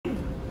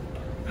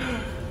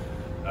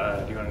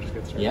Do you want to just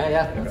get started?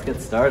 Yeah, let's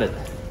get started.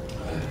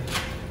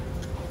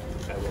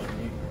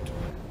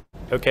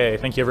 Okay,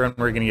 thank you everyone.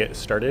 We're going to get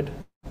started.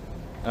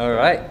 All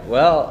right,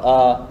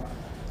 well,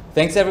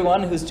 thanks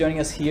everyone who's joining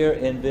us here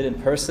in BID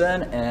in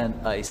person, and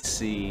I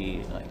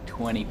see like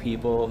 20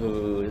 people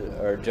who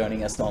are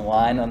joining us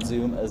online on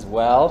Zoom as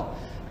well.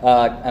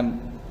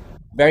 I'm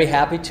very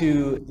happy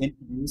to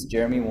introduce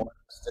Jeremy Warner's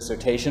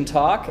dissertation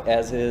talk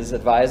as his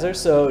advisor.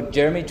 So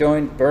Jeremy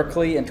joined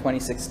Berkeley in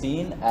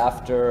 2016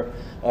 after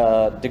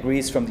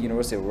degrees from the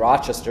University of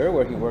Rochester,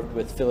 where he worked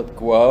with Philip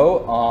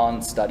Guo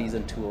on studies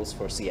and tools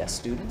for CS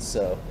students.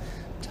 So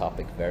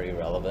topic very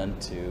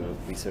relevant to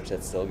research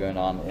that's still going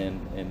on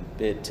in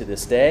BID to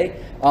this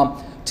day.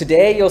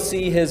 Today you'll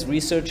see his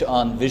research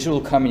on visual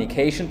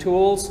communication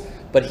tools,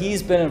 but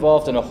he's been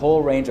involved in a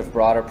whole range of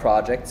broader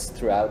projects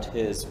throughout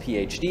his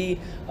PhD.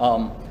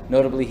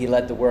 Notably, he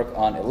led the work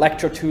on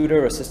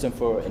ElectroTutor, a system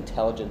for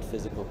intelligent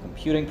physical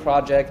computing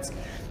projects,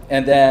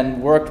 and then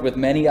worked with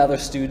many other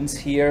students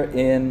here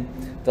in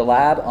the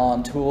lab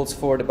on tools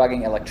for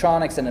debugging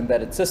electronics and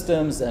embedded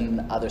systems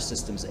and other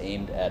systems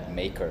aimed at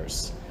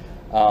makers.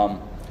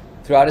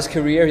 Throughout his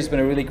career, he's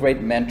been a really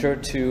great mentor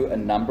to a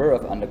number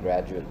of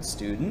undergraduate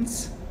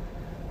students.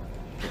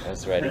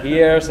 That's right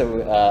here.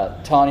 So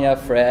Tanya,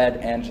 Fred,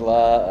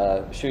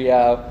 Angela,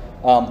 Shuyao,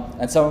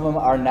 and some of them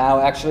are now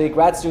actually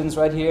grad students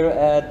right here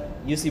at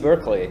UC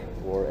Berkeley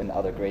or in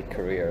other great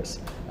careers.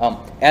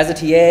 As a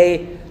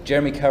TA,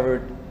 Jeremy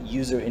covered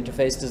user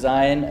interface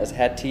design as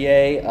head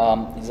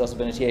TA. He's also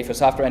been a TA for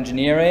software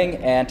engineering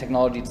and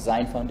technology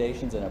design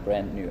foundations in a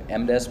brand new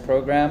MDes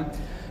program.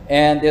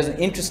 And there's an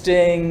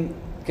interesting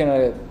kind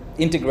of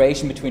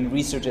integration between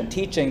research and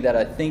teaching that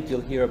I think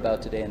you'll hear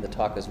about today in the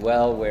talk as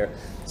well, where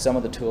some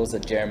of the tools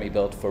that Jeremy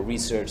built for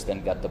research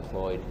then got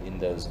deployed in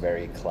those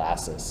very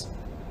classes.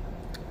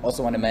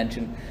 Also want to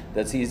mention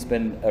that he's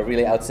been a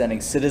really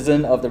outstanding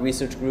citizen of the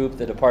research group,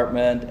 the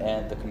department,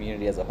 and the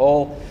community as a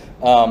whole.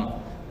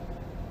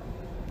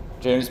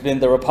 Jeremy's been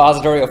the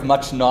repository of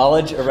much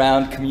knowledge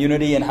around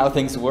community and how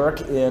things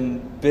work in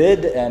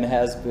BID, and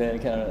has been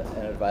kind of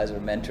an advisor,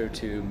 mentor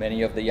to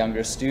many of the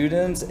younger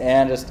students.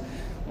 And just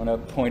want to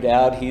point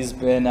out, he's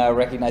been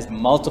recognized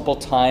multiple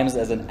times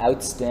as an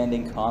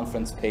outstanding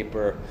conference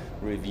paper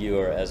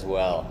reviewer as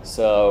well.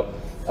 So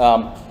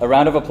a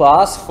round of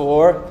applause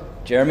for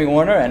Jeremy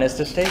Warner and his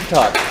dissertation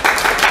talk.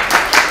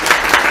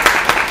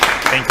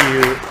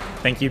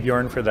 Thank you,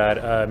 Björn, for that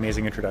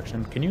amazing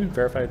introduction. Can you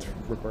verify it's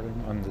recording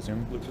on the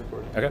Zoom? Looks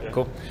recording. Okay, yeah.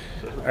 Cool.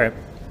 All right,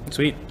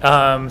 sweet.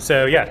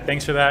 So yeah,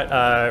 thanks for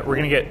that. We're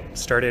gonna get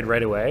started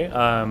right away.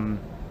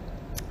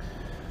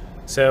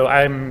 So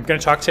I'm gonna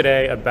talk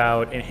today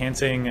about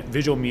enhancing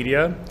visual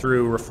media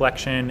through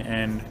reflection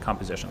and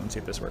composition. Let's see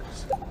if this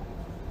works.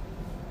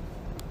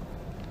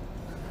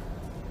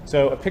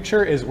 So a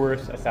picture is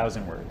worth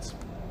 1,000 words.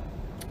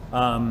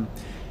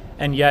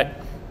 And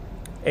yet,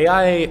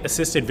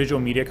 AI-assisted visual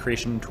media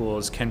creation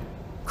tools can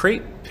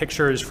create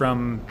pictures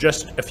from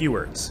just a few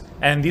words.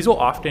 And these will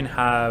often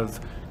have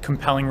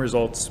compelling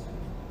results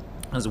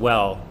as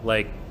well,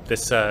 like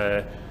this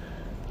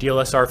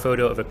DLSR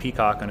photo of a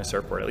peacock on a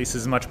surfboard. At least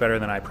this is much better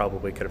than I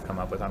probably could have come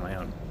up with on my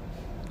own.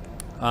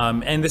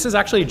 And this is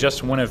actually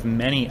just one of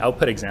many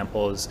output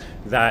examples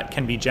that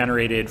can be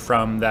generated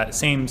from that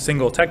same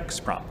single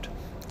text prompt.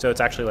 So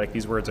it's actually like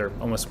these words are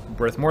almost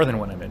worth more than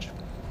one image.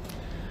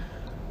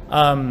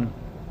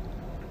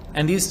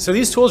 And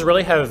these tools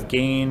really have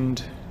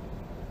gained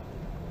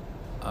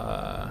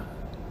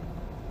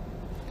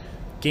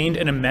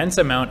an immense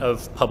amount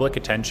of public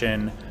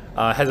attention,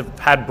 has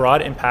had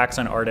broad impacts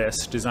on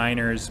artists,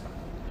 designers,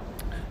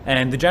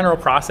 and the general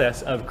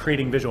process of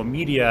creating visual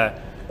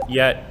media,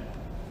 yet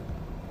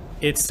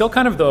it's still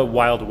kind of the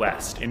Wild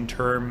West in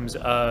terms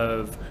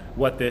of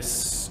what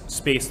this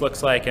space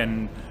looks like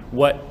and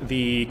what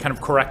the kind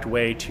of correct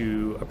way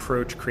to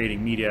approach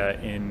creating media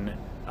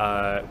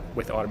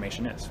with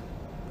automation is.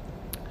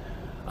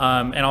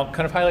 And I'll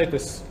kind of highlight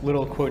this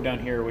little quote down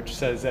here, which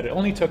says that it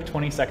only took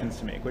 20 seconds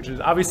to make, which is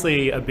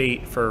obviously a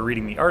bait for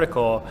reading the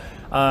article.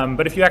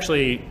 But if you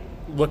actually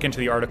look into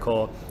the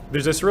article,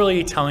 there's this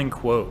really telling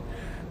quote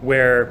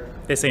where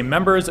they say,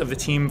 members of the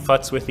team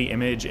futz with the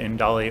image in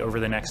DALL-E over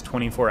the next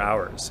 24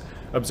 hours.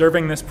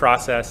 Observing this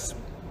process,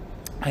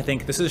 I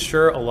think this is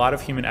sure a lot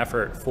of human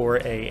effort for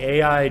a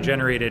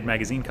AI-generated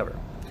magazine cover.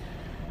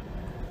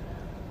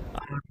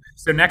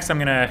 So next I'm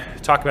going to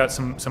talk about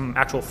some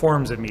actual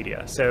forms of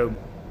media. So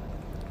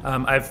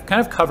I've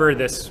kind of covered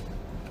this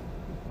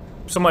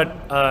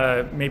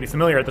somewhat maybe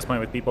familiar at this point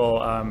with people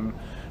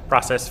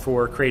process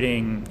for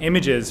creating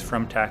images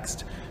from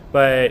text,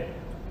 but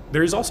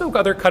there's also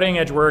other cutting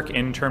edge work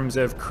in terms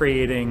of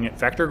creating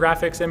vector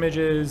graphics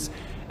images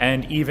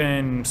and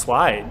even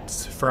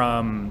slides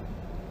from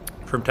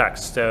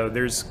text. So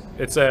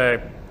it's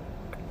a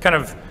kind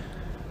of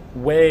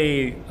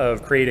way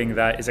of creating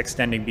that is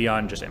extending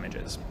beyond just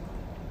images.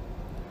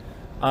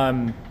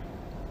 And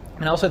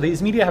also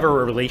these media have a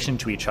relation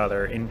to each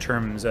other in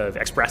terms of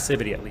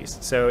expressivity, at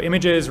least. So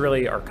images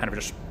really are kind of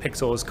just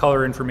pixels,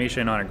 color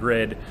information on a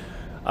grid.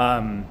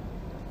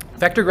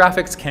 Vector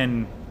graphics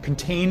can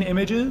contain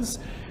images,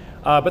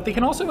 but they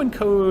can also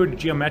encode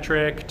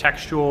geometric,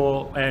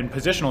 textual, and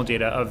positional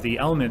data of the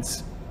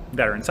elements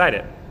that are inside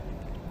it.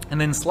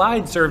 And then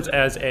slide serves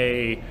as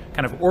a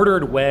kind of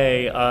ordered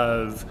way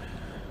of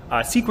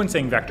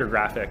sequencing vector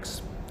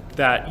graphics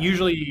that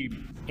usually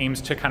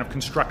aims to kind of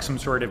construct some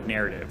sort of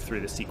narrative through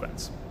the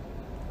sequence.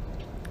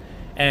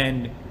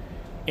 And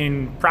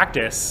in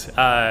practice,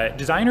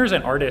 designers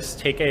and artists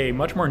take a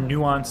much more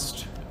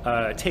nuanced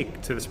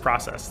take to this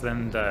process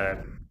than the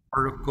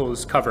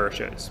article's cover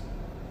shows.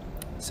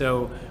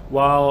 So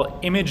while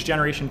image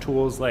generation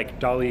tools like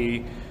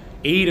DALL-E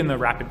aid in the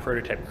rapid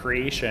prototype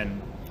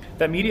creation,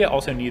 that media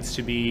also needs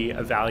to be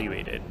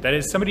evaluated. That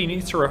is, somebody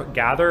needs to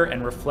gather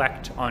and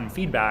reflect on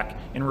feedback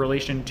in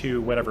relation to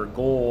whatever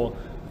goal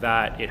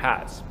that it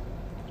has.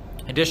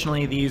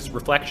 Additionally, these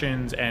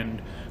reflections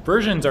and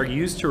versions are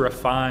used to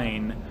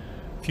refine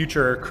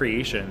future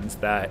creations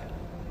that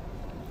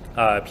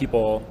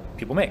people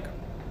make.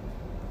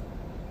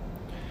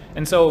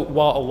 And so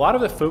while a lot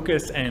of the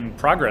focus and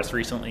progress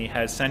recently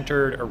has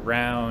centered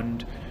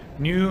around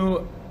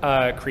new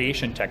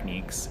creation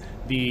techniques,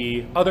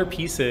 the other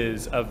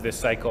pieces of this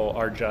cycle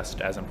are just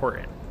as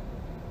important.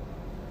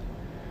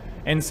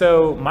 And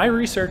so my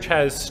research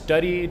has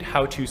studied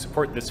how to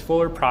support this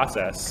fuller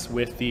process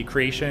with the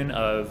creation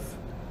of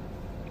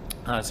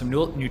some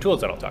new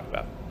tools that I'll talk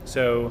about.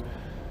 So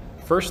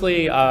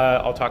firstly,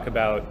 I'll talk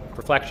about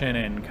reflection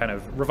and kind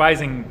of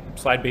revising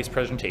slide-based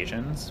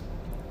presentations.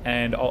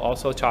 And I'll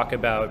also talk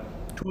about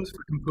tools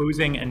for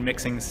composing and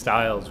mixing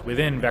styles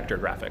within vector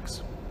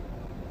graphics.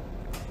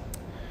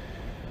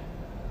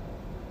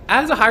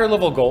 As a higher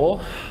level goal,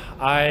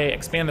 I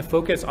expand the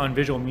focus on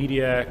visual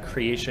media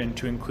creation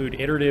to include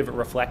iterative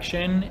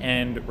reflection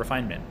and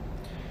refinement.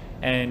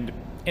 And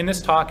in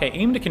this talk, I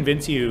aim to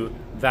convince you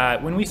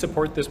that when we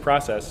support this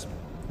process,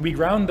 we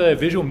ground the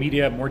visual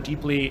media more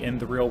deeply in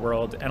the real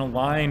world and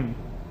align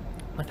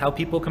with how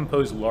people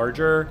compose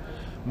larger,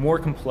 more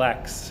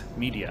complex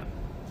media.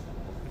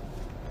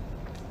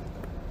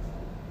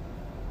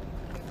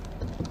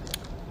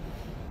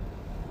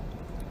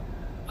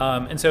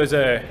 And so as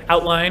an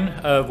outline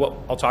of what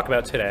I'll talk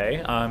about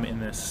today in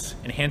this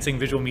enhancing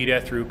visual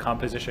media through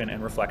composition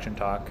and reflection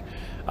talk,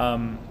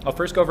 I'll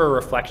first go over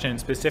reflection,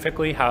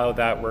 specifically how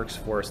that works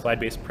for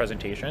slide-based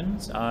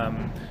presentations,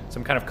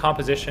 some kind of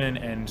composition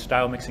and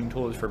style mixing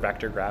tools for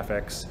vector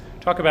graphics,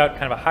 talk about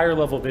kind of a higher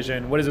level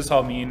vision, what does this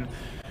all mean,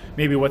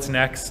 maybe what's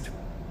next,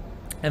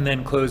 and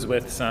then close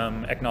with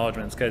some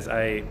acknowledgements, because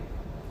I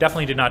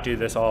definitely did not do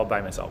this all by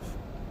myself.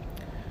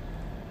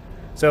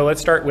 So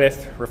let's start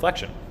with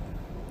reflection.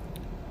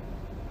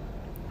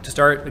 To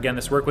start, again,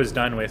 this work was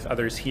done with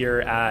others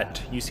here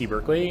at UC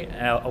Berkeley,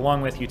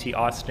 along with UT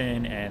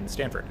Austin and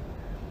Stanford.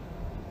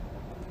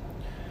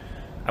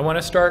 I want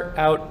to start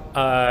out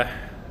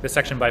this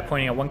section by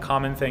pointing out one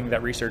common thing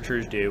that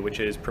researchers do, which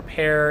is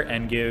prepare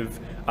and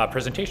give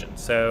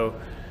presentations. So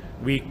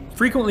we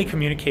frequently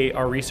communicate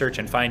our research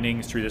and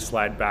findings through the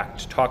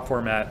slide-backed talk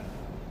format,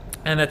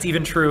 and that's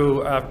even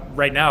true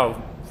right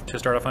now, to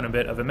start off on a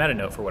bit of a meta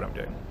note for what I'm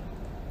doing.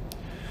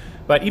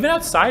 But even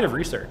outside of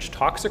research,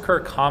 talks occur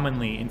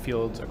commonly in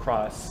fields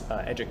across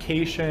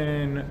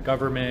education,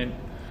 government,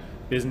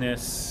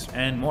 business,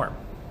 and more.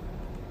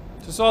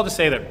 So this is all to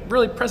say that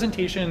really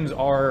presentations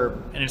are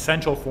an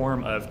essential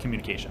form of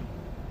communication.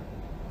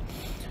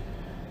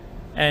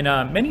 And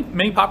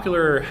many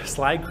popular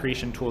slide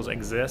creation tools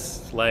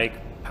exist, like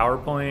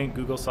PowerPoint,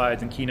 Google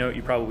Slides, and Keynote.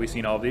 You've probably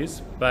seen all of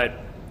these. But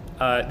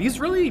these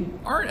really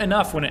aren't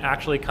enough when it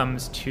actually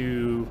comes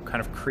to kind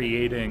of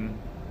creating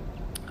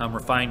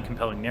refined,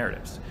 compelling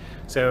narratives.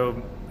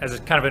 So as a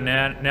kind of an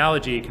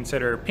analogy,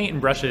 consider paint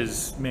and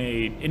brushes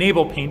may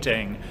enable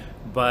painting,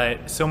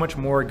 but so much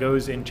more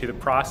goes into the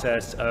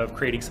process of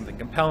creating something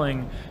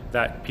compelling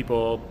that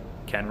people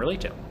can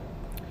relate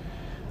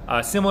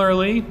to.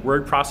 Similarly,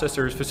 word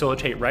processors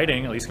facilitate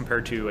writing, at least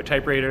compared to a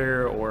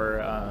typewriter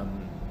or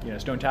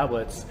stone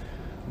tablets,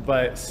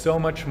 but so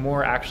much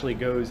more actually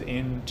goes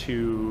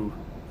into,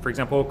 for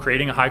example,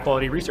 creating a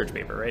high-quality research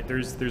paper, right?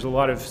 There's a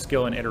lot of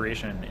skill and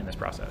iteration in this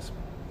process.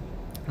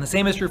 And the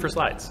same is true for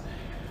slides.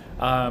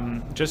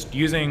 Just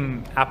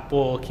using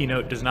Apple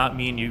Keynote does not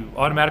mean you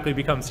automatically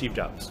become Steve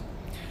Jobs.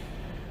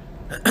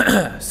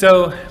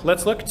 So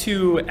let's look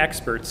to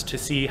experts to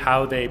see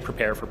how they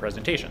prepare for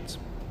presentations.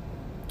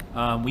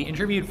 We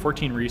interviewed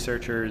 14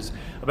 researchers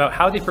about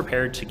how they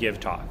prepared to give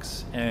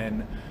talks.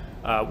 And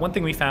one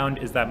thing we found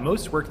is that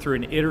most work through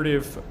an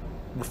iterative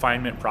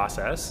refinement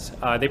process.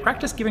 They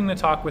practiced giving the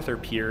talk with their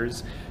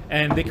peers,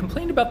 and they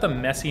complained about the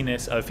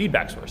messiness of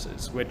feedback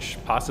sources, which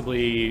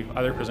possibly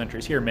other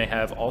presenters here may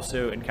have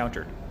also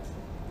encountered.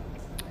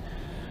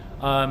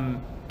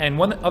 And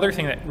one other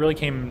thing that really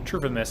came true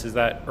from this is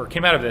that, or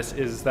came out of this,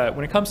 is that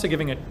when it comes to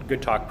giving a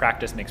good talk,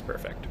 practice makes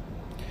perfect.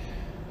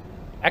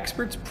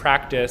 Experts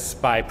practice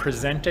by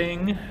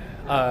presenting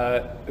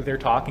their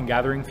talk and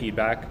gathering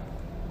feedback,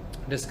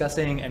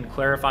 discussing and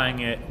clarifying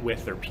it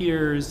with their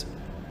peers,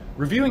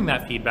 reviewing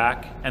that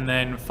feedback, and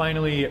then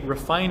finally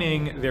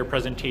refining their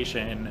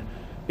presentation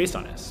based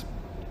on this.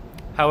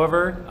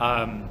 However,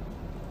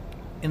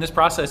 in this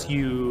process,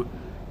 you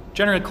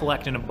generally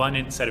collect an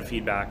abundant set of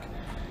feedback,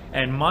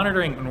 and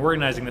monitoring and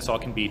organizing this all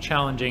can be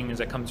challenging as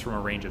it comes from a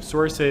range of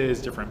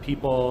sources, different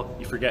people,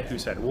 you forget who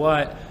said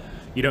what,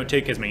 you don't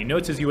take as many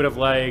notes as you would have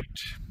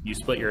liked, you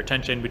split your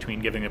attention between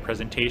giving a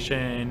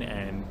presentation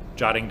and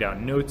jotting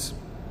down notes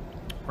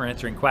or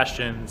answering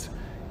questions.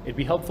 It'd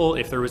be helpful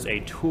if there was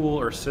a tool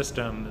or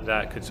system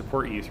that could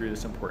support you through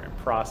this important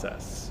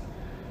process.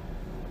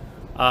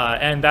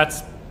 And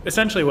that's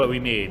essentially what we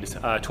made,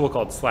 a tool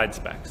called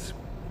SlideSpecs.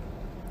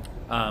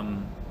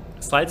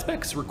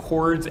 SlideSpecs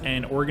records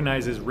and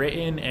organizes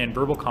written and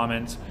verbal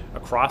comments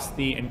across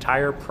the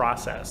entire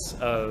process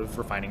of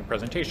refining a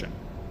presentation.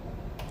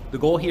 The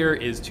goal here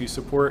is to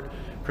support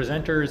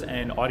presenters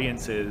and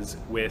audiences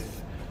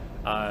with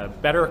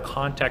better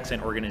context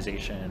and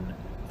organization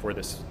for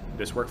this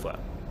workflow.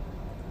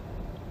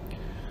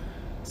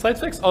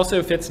 SlideSpecs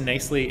also fits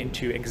nicely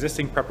into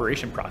existing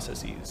preparation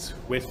processes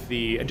with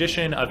the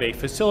addition of a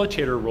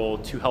facilitator role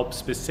to help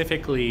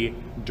specifically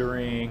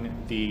during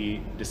the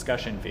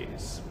discussion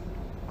phase.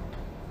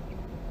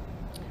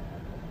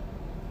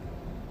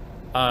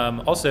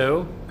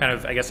 Also, kind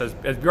of, I guess, as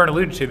Björn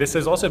alluded to, this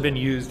has also been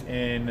used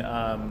in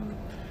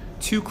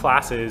 2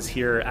 classes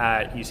here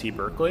at UC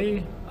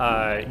Berkeley,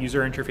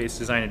 User Interface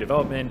Design and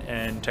Development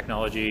and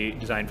Technology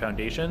Design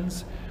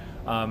Foundations.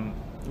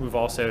 We've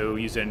also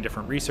used it in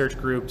different research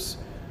groups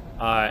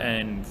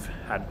and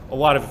had a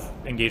lot of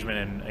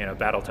engagement and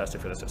battle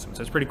tested for the system.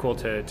 So it's pretty cool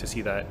to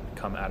see that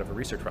come out of a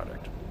research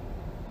project.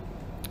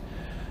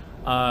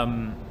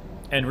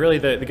 And really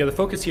the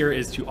focus here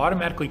is to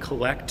automatically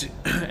collect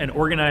and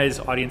organize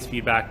audience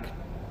feedback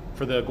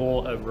for the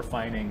goal of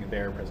refining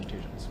their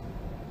presentations.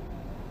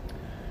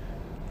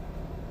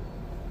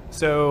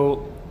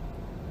 So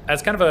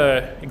as kind of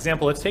an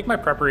example, let's take my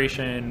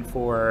preparation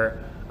for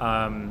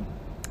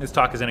this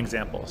talk as an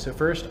example. So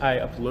first I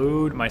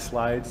upload my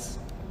slides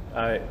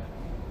as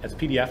a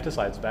PDF to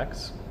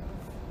SlideSpecs.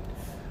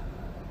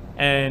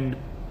 And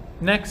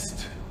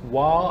next,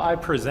 while I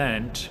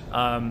present,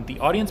 the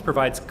audience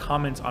provides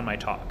comments on my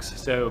talks.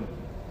 So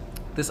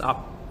this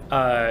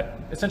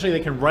essentially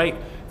they can write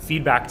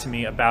feedback to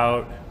me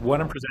about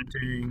what I'm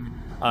presenting,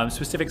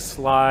 specific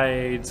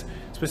slides,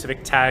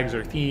 specific tags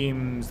or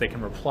themes. They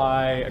can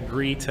reply,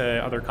 agree to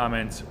other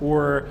comments,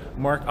 or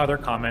mark other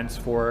comments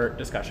for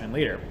discussion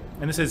later.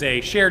 And this is a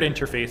shared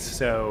interface,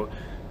 so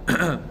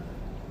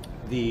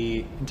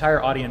the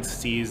entire audience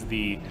sees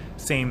the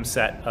same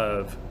set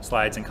of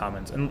slides and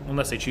comments,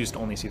 unless they choose to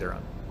only see their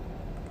own.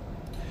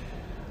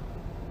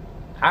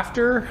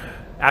 After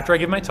I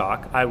give my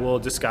talk, I will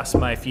discuss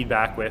my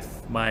feedback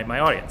with my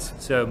audience.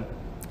 So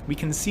we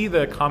can see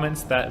the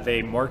comments that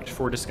they marked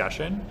for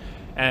discussion,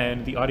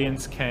 and the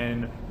audience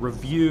can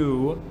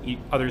review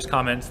others'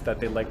 comments that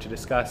they'd like to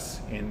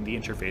discuss in the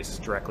interface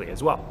directly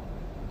as well.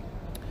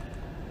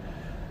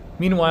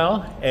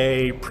 Meanwhile,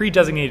 a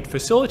pre-designated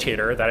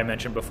facilitator that I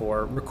mentioned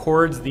before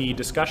records the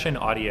discussion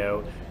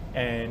audio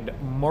and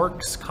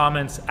marks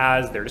comments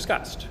as they're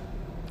discussed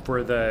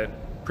for the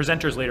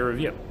presenter's later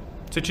review.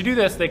 So to do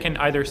this, they can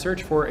either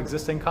search for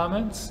existing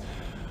comments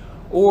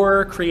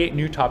or create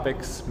new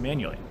topics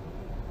manually.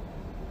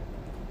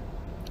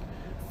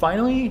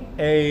 Finally,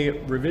 a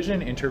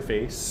revision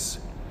interface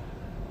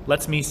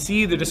lets me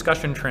see the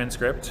discussion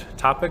transcript,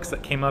 topics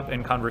that came up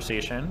in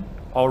conversation,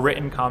 all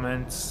written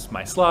comments,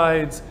 my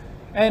slides,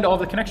 and all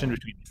the connection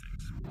between these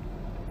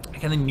things. I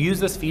can then use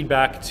this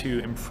feedback to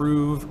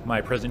improve my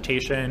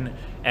presentation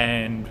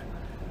and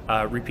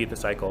repeat the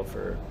cycle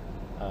for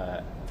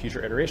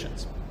future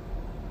iterations.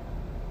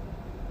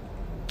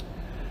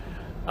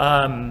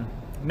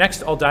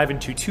 Next, I'll dive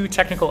into 2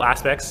 technical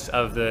aspects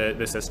of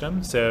the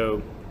system.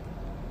 So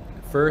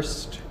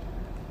first,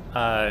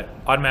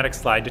 automatic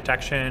slide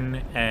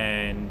detection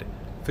and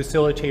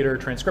facilitator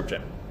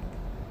transcription.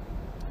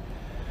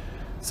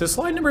 So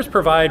slide numbers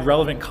provide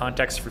relevant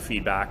context for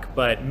feedback,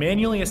 but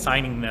manually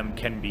assigning them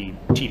can be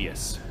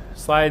tedious.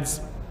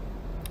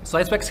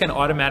 SlideSpecs can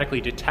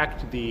automatically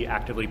detect the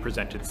actively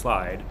presented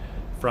slide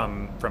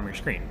from your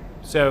screen.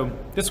 So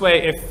this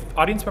way, if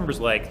audience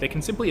members like, they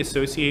can simply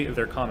associate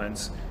their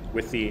comments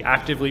with the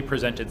actively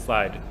presented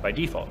slide by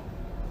default.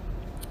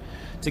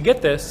 To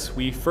get this,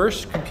 we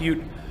first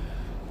compute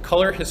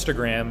color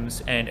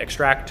histograms and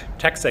extract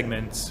text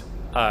segments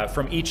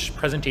from each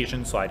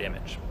presentation slide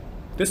image.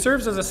 This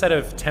serves as a set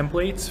of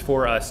templates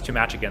for us to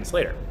match against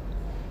later.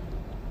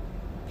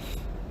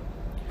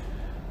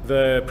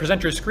 The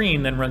presenter's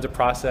screen then runs a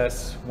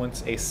process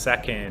once a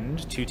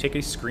second to take a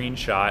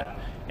screenshot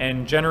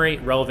and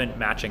generate relevant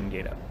matching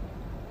data.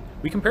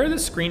 We compare the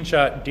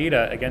screenshot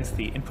data against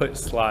the input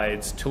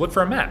slides to look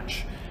for a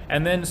match,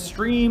 and then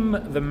stream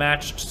the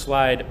matched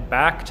slide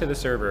back to the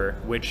server,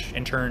 which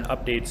in turn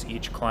updates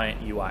each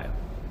client UI.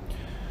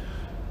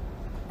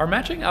 Our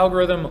matching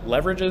algorithm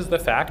leverages the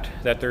fact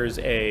that there's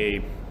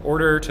a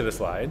order to the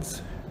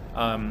slides.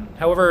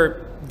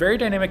 However, very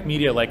dynamic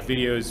media like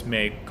videos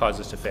may cause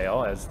us to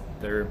fail, as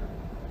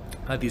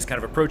these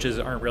kind of approaches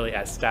aren't really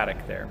as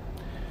static there.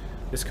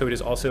 This code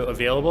is also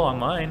available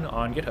online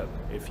on GitHub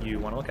if you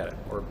want to look at it.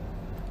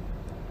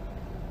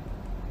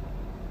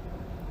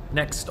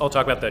 Next, I'll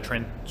talk about the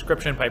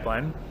transcription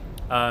pipeline,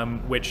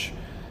 which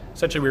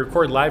essentially we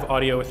record live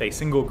audio with a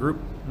single group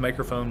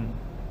microphone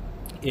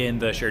in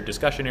the shared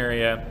discussion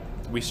area.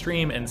 We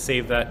stream and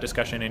save that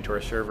discussion into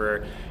our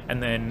server,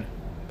 and then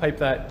pipe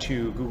that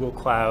to Google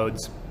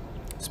Cloud's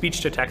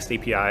speech-to-text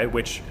API,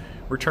 which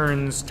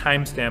returns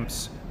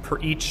timestamps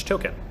for each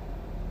token.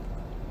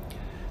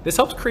 This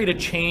helps create a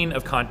chain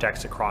of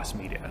context across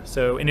media.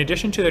 So in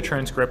addition to the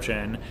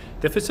transcription,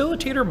 the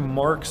facilitator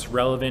marks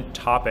relevant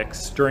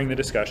topics during the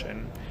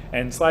discussion,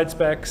 and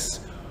SlideSpecs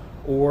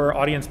or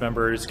audience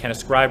members can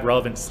ascribe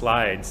relevant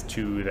slides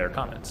to their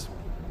comments.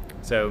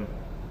 So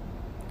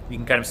you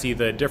can kind of see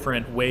the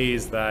different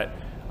ways that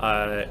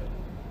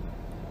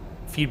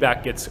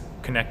feedback gets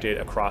connected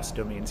across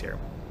domains here.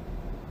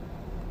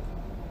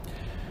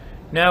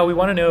 Now we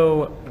want to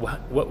know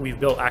what we've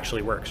built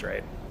actually works,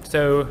 right?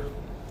 So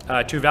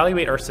to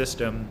evaluate our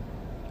system,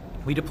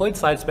 we deployed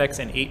SlideSpecs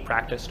in 8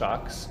 practice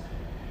talks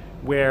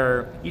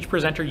where each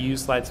presenter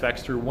used SlideSpecs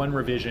through one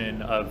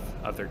revision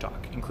of their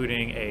talk,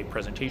 including a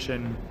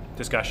presentation,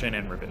 discussion,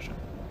 and revision.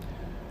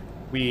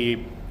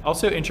 We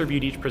also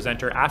interviewed each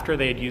presenter after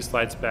they had used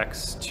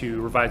SlideSpecs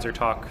to revise their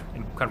talk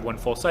in kind of one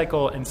full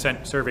cycle and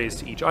sent surveys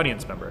to each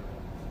audience member.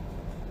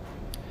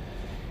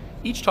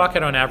 Each talk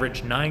had on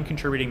average 9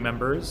 contributing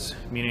members,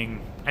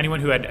 meaning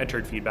anyone who had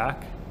entered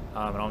feedback.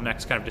 And I'll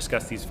next kind of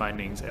discuss these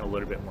findings in a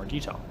little bit more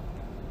detail.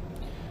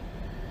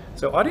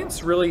 So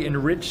audience really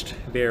enriched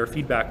their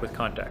feedback with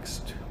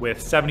context, with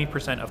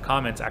 70% of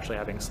comments actually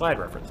having slide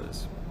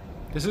references.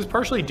 This is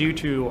partially due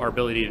to our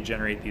ability to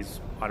generate these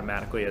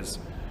automatically, as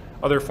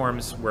other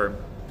forms were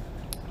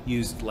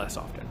used less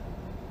often.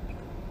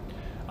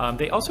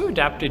 They also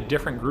adapted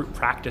different group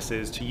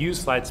practices to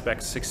use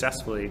SlideSpecs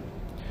successfully,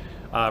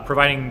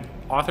 providing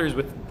authors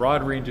with a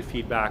broad range of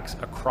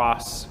feedbacks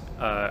across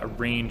a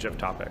range of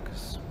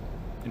topics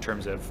in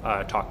terms of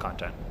talk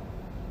content.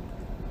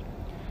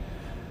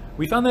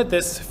 We found that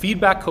this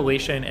feedback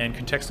collation and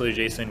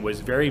contextualization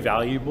was very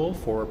valuable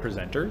for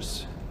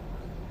presenters.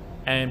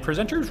 And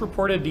presenters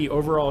reported the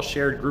overall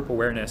shared group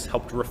awareness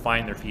helped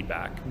refine their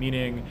feedback,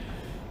 meaning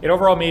it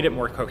overall made it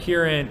more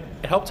coherent,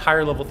 it helped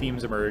higher level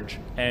themes emerge,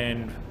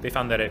 and they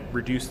found that it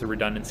reduced the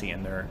redundancy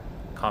in their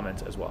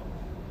comments as well.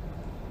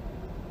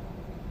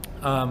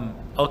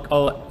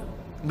 I'll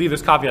leave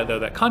this caveat though,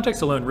 that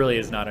context alone really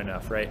is not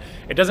enough, right?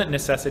 It doesn't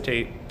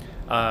necessitate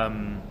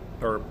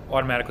or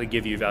automatically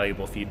give you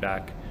valuable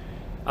feedback.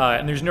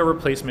 And there's no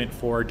replacement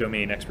for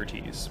domain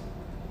expertise.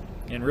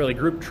 And really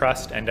group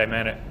trust and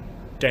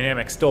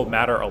dynamics still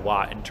matter a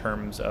lot in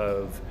terms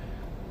of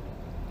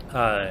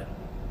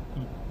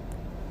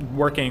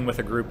working with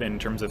a group in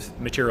terms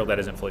of material that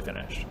isn't fully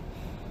finished.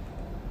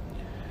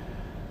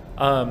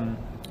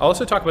 I'll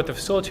also talk about the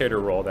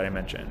facilitator role that I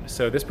mentioned.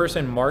 So this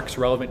person marks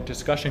relevant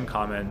discussion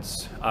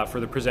comments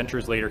for the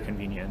presenter's later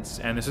convenience,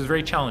 and this is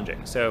very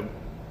challenging. So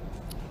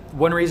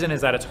one reason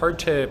is that it's hard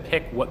to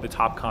pick what the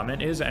top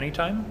comment is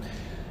anytime,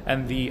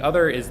 and the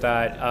other is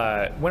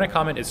that when a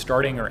comment is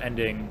starting or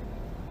ending,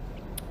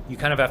 you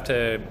kind of have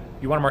to,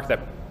 you want to mark that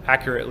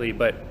accurately,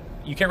 but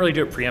you can't really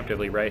do it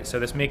preemptively, right? So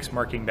this makes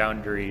marking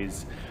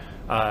boundaries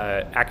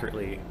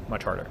accurately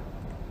much harder.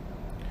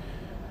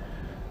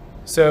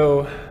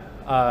 So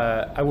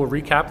I will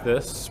recap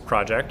this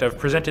project. I've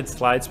presented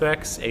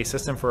SlideSpecs, a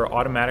system for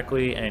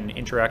automatically and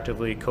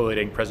interactively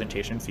collating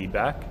presentation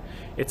feedback.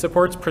 It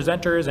supports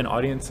presenters and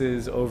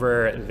audiences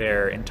over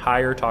their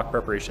entire talk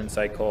preparation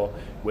cycle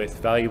with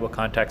valuable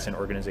context and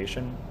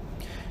organization.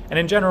 And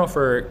in general,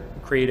 for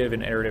creative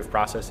and iterative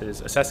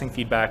processes, assessing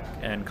feedback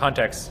and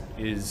context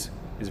is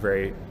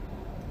very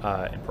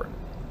important.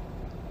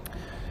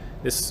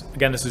 This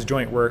is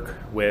joint work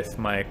with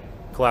my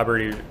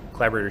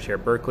collaborators here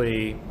at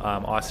Berkeley,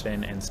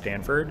 Austin, and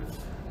Stanford.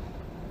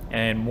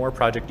 And more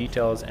project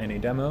details and a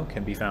demo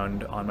can be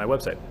found on my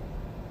website.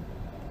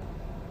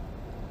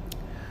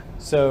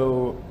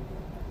 So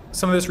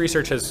some of this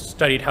research has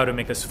studied how to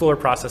make this fuller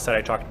process that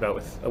I talked about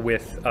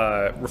with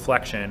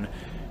reflection.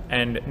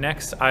 And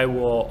next, I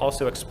will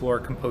also explore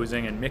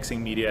composing and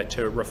mixing media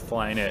to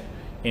refine it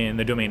in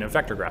the domain of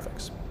vector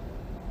graphics.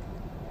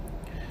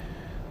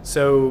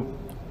 So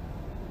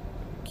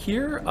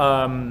here,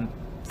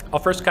 I'll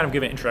first kind of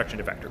give an introduction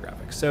to vector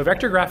graphics. So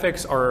vector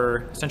graphics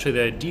are essentially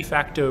the de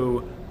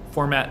facto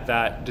format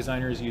that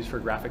designers use for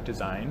graphic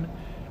design,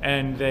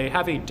 and they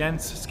have a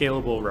dense,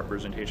 scalable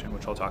representation,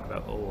 which I'll talk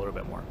about a little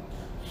bit more.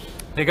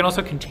 They can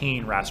also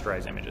contain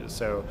rasterized images,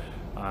 so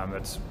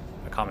that's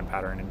a common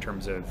pattern in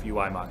terms of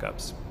UI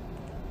mockups.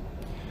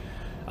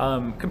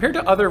 Compared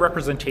to other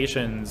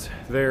representations,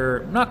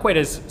 they're not quite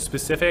as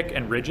specific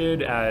and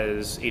rigid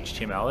as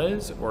HTML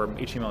is, or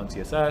HTML and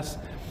CSS,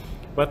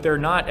 but they're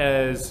not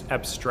as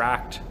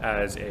abstract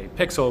as a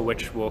pixel,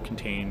 which will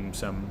contain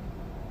some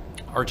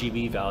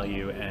RGB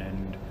value.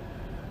 And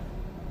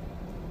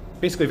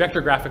basically,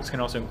 vector graphics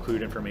can also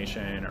include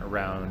information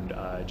around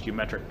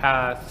geometric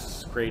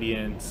paths,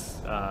 gradients,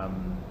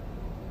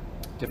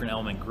 different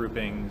element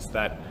groupings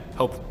that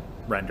help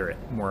render it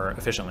more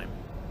efficiently.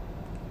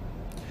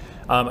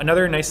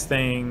 Another nice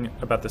thing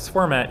about this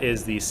format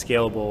is the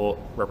scalable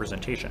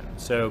representation.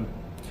 So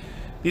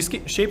these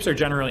shapes are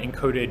generally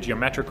encoded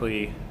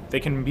geometrically. They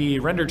can be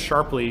rendered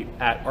sharply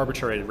at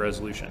arbitrary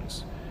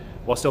resolutions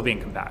while still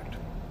being compact.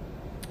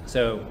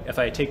 So if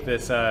I take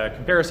this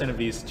comparison of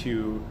these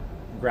two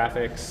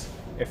graphics,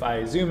 if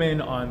I zoom in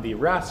on the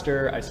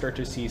raster, I start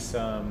to see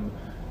some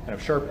kind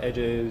of sharp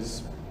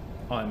edges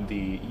on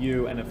the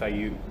U, and if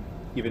I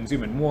even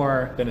zoom in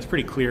more, then it's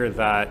pretty clear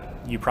that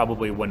you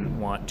probably wouldn't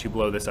want to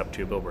blow this up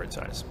to a billboard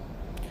size.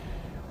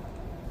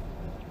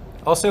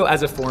 Also,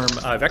 as a form,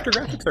 vector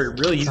graphics are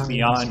really used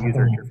beyond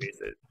user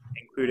interfaces,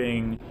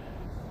 including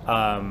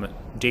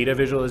data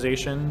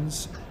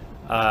visualizations,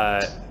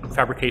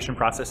 fabrication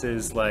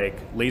processes like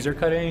laser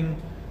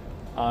cutting,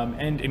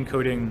 and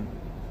encoding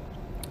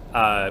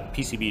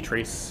PCB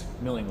trace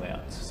milling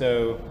layouts.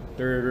 So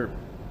they're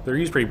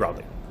used pretty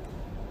broadly.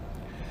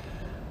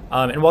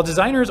 And while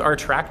designers are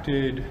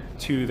attracted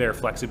to their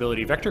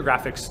flexibility, vector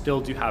graphics still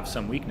do have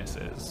some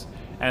weaknesses.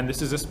 And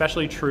this is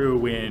especially true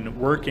when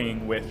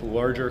working with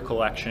larger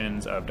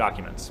collections of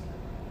documents.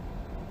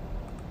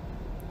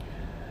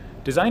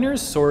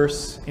 Designers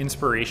source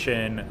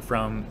inspiration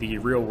from the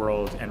real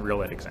world and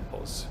real-life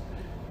examples.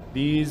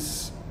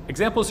 These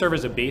examples serve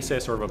as a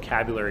basis or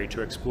vocabulary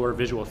to explore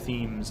visual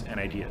themes and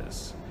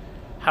ideas.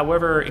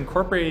 However,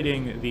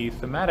 incorporating the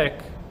thematic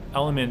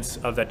elements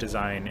of that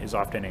design is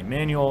often a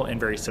manual and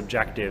very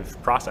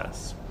subjective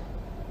process.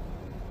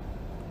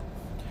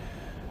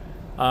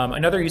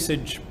 Another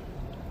usage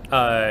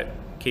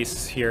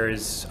case here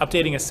is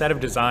updating a set of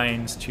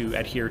designs to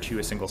adhere to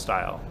a single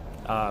style.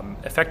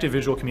 Effective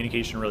visual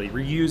communication really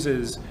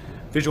reuses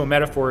visual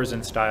metaphors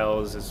and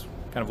styles as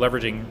kind of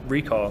leveraging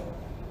recall.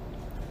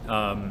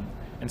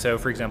 And so,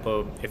 for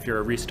example, if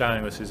you're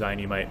restyling this design,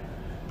 you might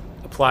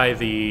apply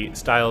the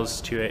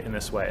styles to it in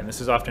this way. And this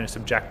is often a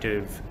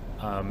subjective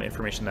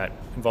information that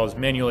involves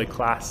manually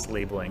class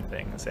labeling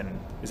things and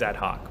is ad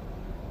hoc.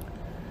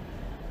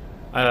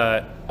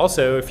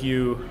 Also,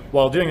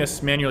 while doing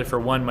this manually for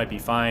one might be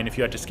fine, if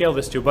you had to scale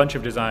this to a bunch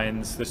of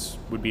designs, this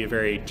would be a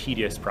very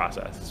tedious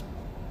process.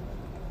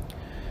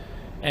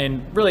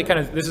 And really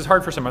this is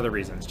hard for some other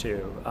reasons too.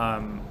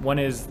 One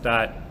is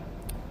that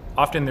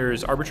often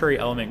there's arbitrary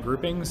element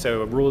grouping,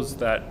 so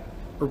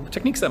or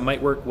techniques that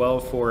might work well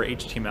for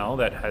HTML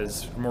that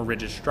has more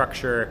rigid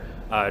structure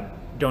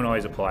don't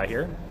always apply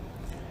here.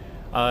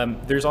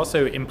 There's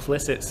also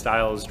implicit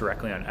styles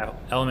directly on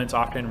elements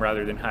often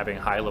rather than having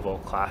high-level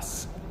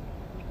class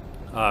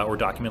or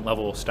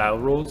document-level style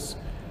rules.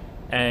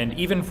 And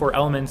even for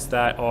elements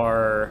that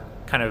are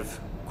kind of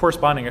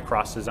corresponding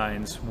across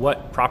designs,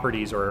 what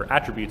properties or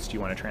attributes do you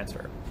want to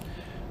transfer?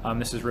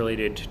 This is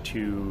related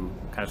to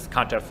kind of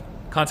the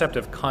concept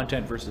of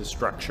content versus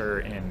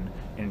structure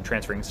in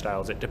transferring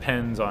styles. It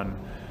depends on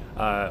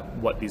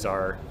what these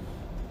are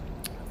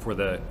for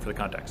the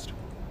context.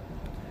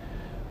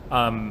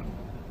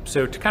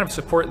 So to kind of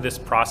support this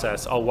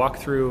process, I'll walk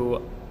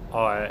through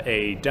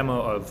a demo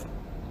of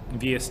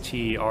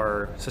VST,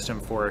 our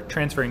system for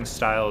transferring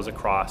styles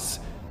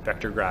across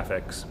vector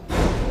graphics.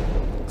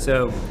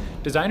 So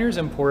designers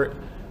import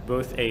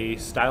both a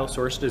style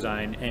source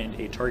design and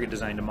a target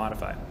design to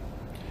modify.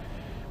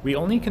 We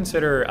only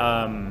consider,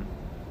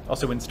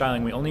 also when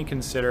styling, we only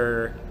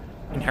consider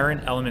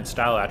inherent element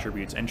style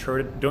attributes and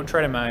don't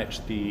try to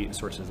match the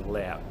source's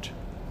layout.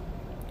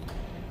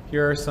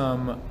 Here are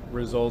some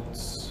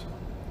results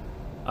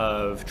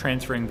of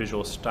transferring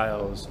visual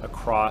styles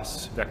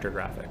across vector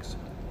graphics.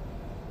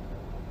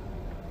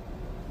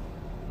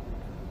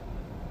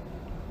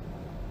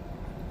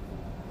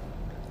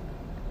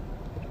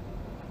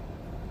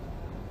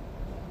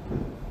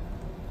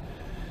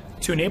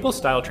 To enable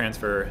style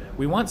transfer,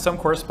 we want some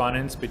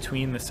correspondence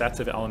between the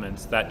sets of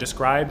elements that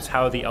describes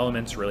how the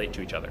elements relate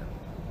to each other.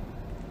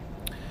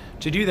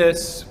 To do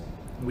this,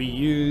 we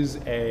use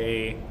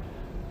a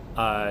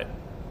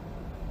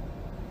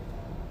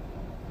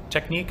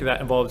technique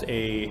that involves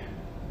a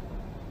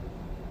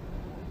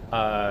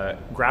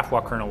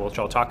GraphWalk kernel, which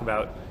I'll talk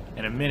about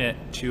in a minute,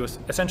 to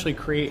essentially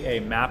create a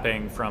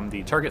mapping from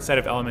the target set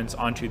of elements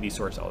onto the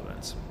source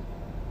elements.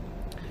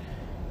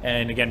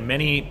 And again,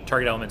 many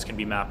target elements can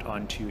be mapped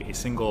onto a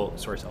single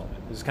source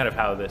element. This is kind of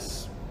how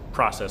this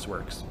process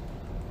works.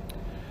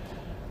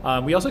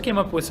 We also came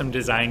up with some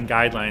design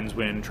guidelines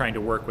when trying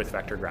to work with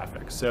vector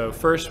graphics. So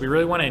first, we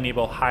really want to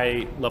enable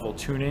high-level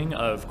tuning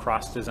of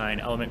cross-design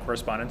element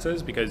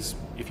correspondences, because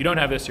if you don't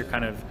have this, you're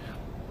kind of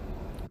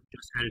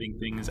just editing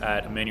things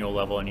at a manual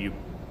level, and you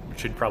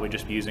should probably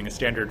just be using a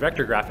standard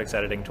vector graphics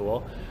editing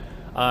tool.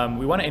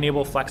 We want to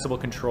enable flexible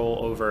control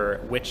over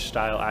which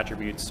style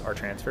attributes are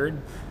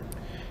transferred.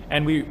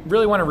 And we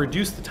really want to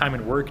reduce the time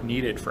and work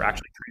needed for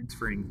actually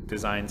transferring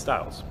design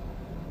styles.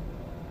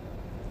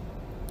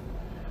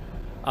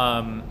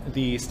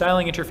 The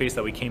styling interface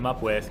that we came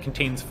up with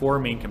contains 4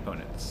 main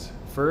components.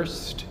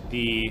 First,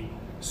 the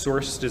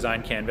source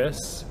design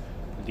canvas,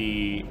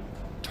 the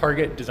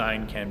target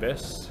design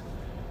canvas,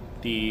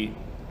 the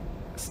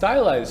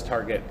stylized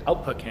target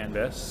output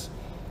canvas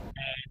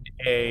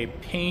and a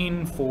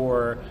pane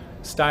for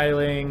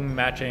styling,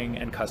 matching,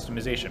 and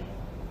customization.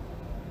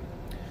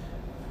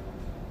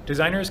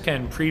 Designers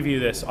can preview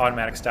this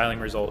automatic styling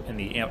result in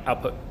the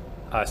output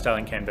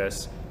styling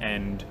canvas,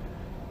 and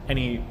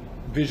any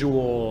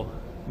visual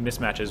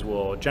mismatches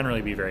will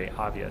generally be very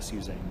obvious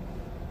using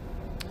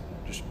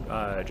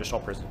just all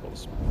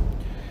principles.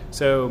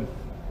 So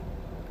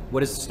what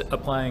does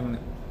applying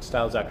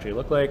styles actually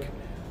look like?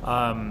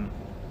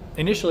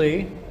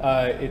 Initially,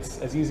 it's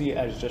as easy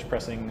as just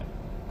pressing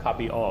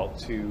copy all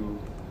to,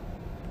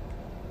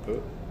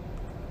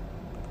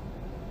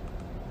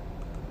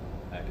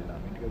 I did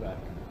not mean to go back.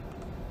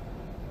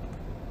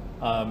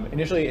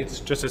 Initially, it's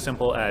just as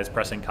simple as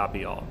pressing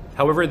copy all.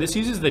 However, this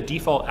uses the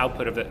default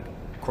output of the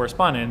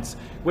correspondence,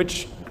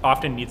 which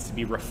often needs to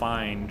be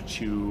refined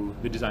to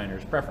the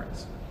designer's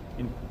preference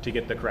to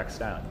get the correct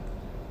styling.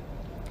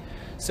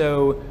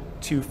 So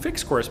to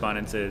fix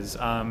correspondences,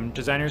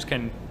 designers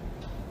can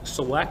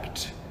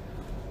select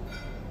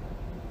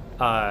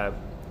kind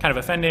of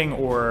offending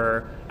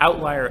or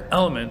outlier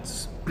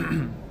elements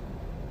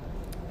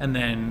and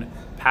then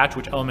patch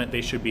which element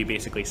they should be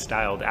basically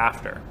styled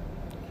after.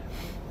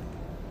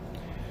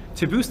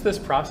 To boost this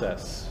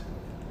process,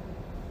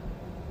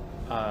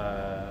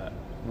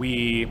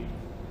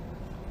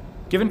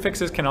 given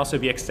fixes can also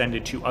be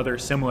extended to other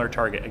similar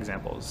target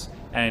examples,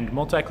 and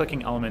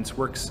multi-clicking elements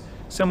works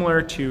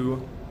similar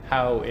to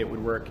how it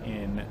would work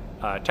in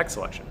text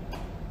selection.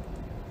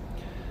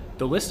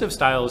 The list of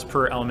styles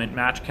per element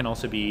match can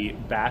also be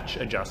batch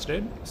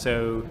adjusted,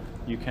 so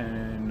you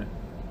can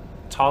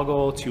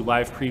toggle to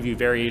live preview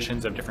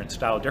variations of different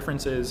style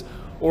differences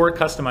or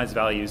customize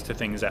values to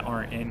things that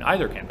aren't in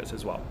either canvas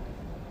as well.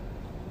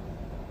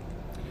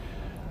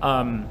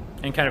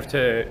 And kind of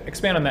to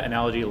expand on that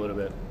analogy a little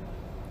bit,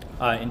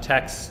 in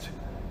text,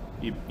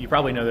 you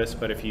probably know this,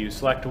 but if you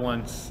select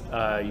once,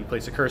 you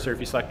place a cursor. If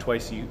you select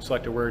twice, you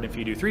select a word. If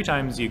you do 3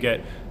 times, you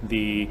get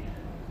the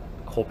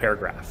whole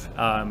paragraph.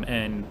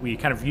 And we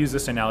kind of use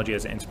this analogy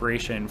as an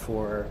inspiration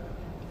for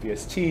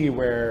VST,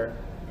 where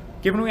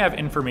given we have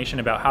information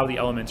about how the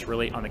elements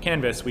relate on the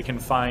canvas, we can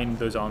find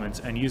those elements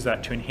and use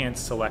that to enhance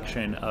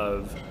selection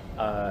of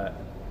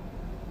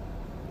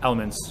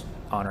elements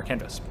on our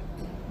canvas.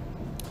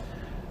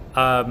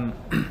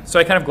 So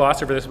I kind of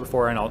glossed over this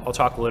before, and I'll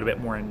talk a little bit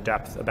more in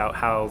depth about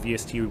how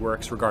VST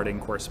works regarding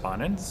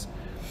correspondence.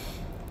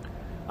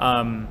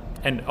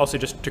 And also,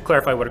 just to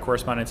clarify what a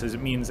correspondence is,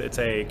 it means it's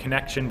a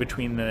connection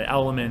between the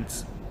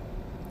elements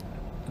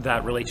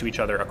that relate to each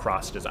other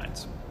across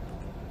designs.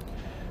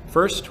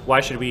 First,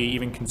 why should we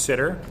even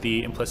consider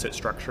the implicit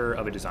structure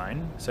of a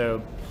design?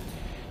 So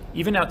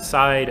even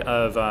outside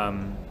of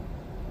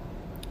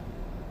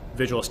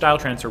visual style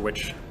transfer,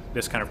 which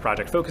this kind of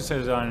project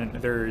focuses on,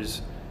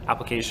 there's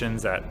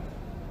applications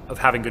of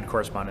having good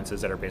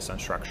correspondences that are based on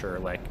structure,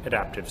 like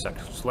adaptive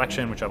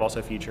selection, which I've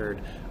also featured,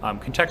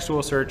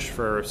 contextual search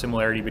for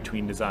similarity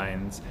between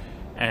designs,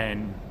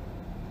 and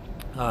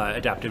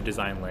adaptive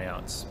design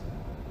layouts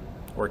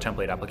or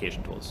template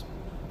application tools.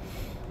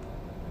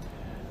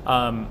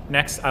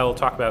 Next, I will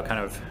talk about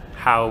kind of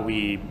how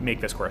we make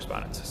this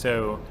correspondence.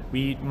 So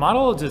we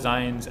model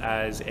designs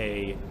as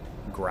a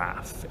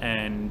graph,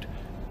 and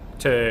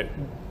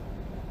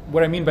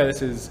what I mean by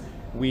this is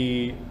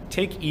we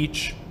take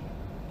each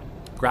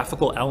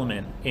graphical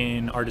element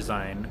in our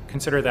design,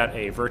 consider that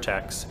a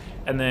vertex,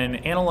 and then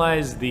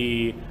analyze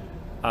the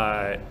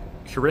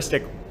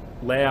heuristic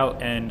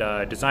layout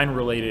and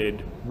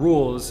design-related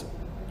rules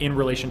in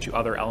relation to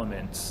other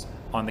elements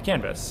on the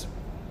canvas.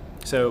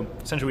 So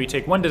essentially, we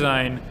take one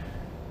design,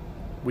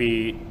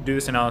 we do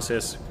this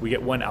analysis, we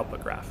get one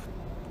output graph.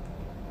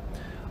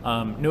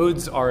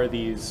 Nodes are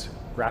these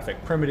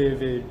graphic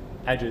primitive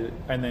edges,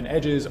 and then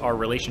edges are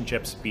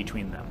relationships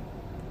between them.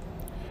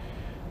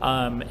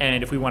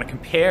 And if we want to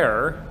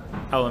compare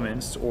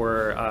elements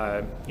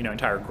or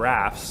entire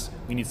graphs,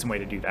 we need some way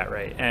to do that,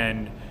 right?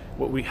 And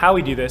how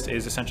we do this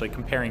is essentially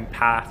comparing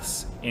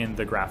paths in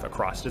the graph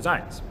across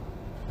designs.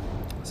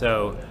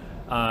 So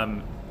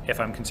if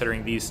I'm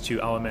considering these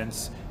two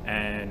elements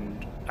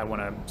and I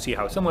want to see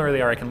how similar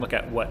they are, I can look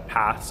at what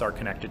paths are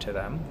connected to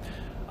them,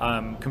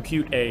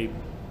 compute a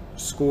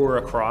score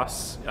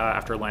across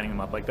after lining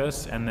them up like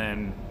this, and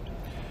then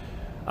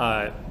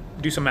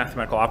do some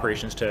mathematical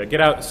operations to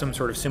get out some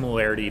sort of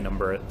similarity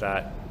number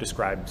that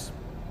describes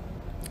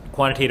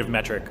quantitative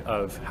metric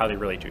of how they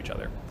relate to each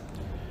other.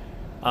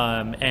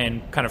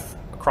 And kind of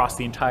across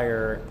the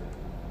entire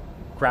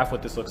graph,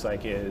 what this looks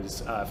like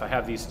is if I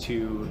have these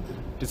two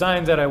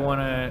designs that I want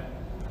to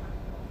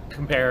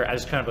compare,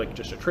 as kind of like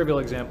just a trivial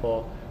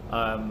example,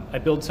 I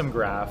build some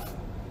graph.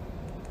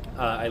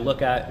 I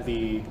look at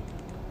the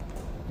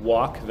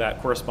walk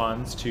that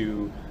corresponds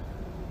to,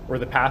 or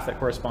the path that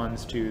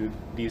corresponds to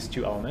these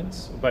two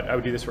elements, but I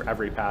would do this for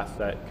every path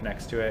that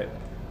connects to it,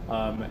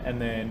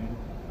 and then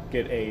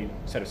get a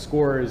set of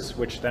scores,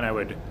 which then I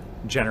would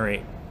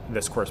generate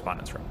this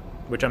correspondence from,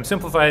 which I'm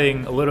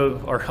simplifying a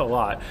little or a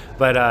lot,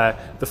 but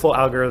the full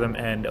algorithm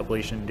and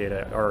ablation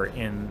data are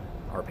in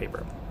our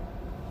paper.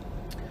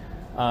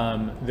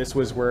 This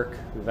was work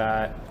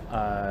that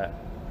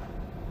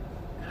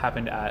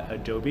happened at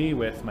Adobe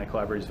with my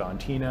collaborators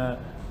Valentina,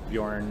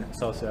 Björn,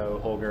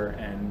 Celso, Holger,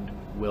 and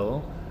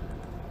Will.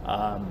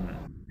 And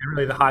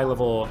really the high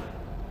level,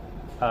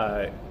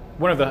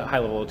 one of the high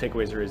level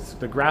takeaways here is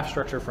the graph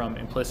structure from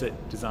implicit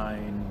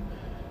design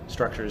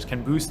structures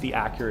can boost the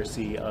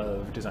accuracy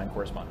of design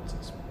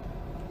correspondences.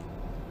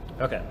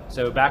 Okay,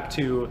 so back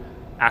to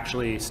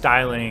actually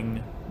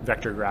styling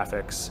vector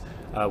graphics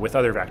with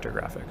other vector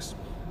graphics.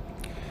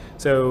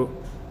 So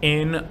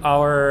in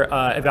our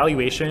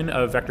evaluation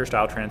of vector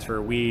style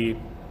transfer, we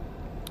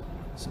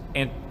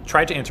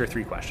tried to answer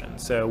 3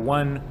 questions. So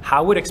 1,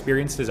 how would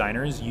experienced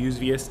designers use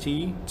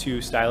VST to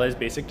stylize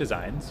basic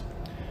designs?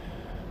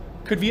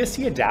 Could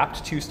VST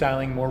adapt to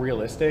styling more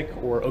realistic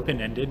or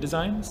open-ended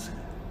designs?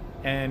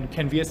 And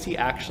can VST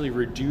actually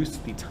reduce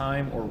the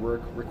time or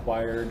work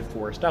required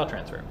for style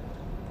transfer?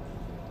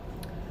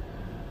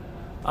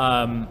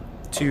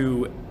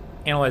 To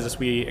analyze this,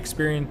 we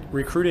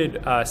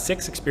recruited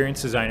 6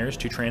 experienced designers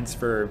to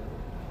transfer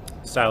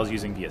styles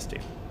using VST.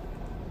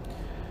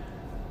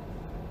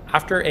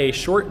 After a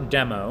short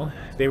demo,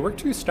 they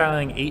worked through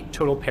styling 8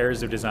 total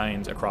pairs of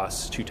designs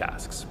across 2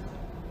 tasks.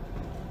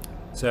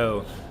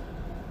 So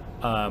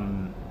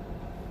the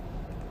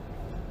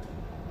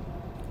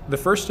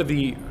first of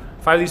the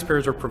 5 of these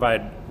pairs were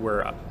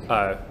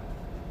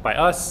by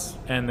us,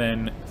 and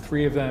then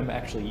 3 of them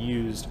actually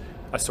used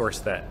a source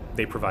that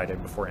they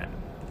provided beforehand.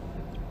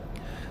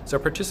 So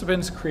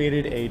participants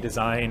created a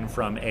design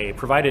from a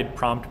provided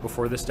prompt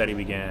before the study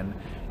began,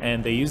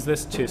 and they used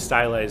this to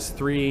stylize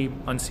 3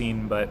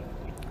 unseen but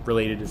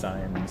related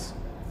designs.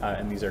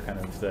 And these are kind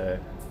of the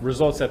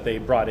results that they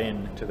brought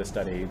in to the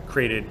study,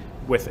 created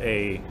with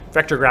a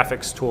vector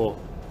graphics tool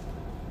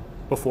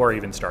before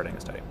even starting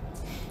the study.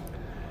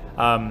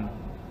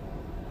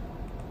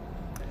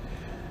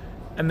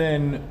 And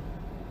then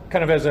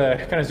kind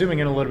of zooming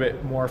in a little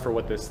bit more for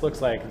what this looks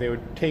like, they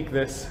would take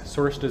this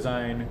source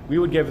design, we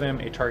would give them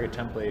a target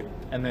template,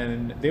 and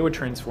then they would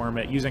transform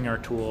it using our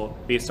tool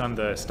based on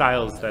the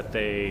styles that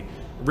they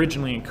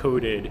originally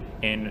encoded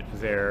in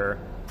their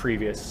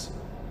previous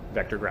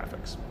vector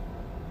graphics.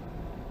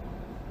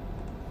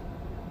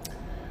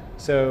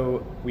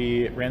 So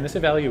we ran this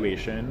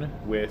evaluation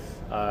with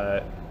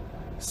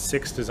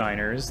 6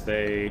 designers.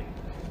 They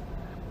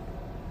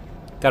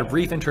got a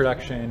brief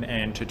introduction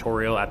and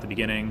tutorial at the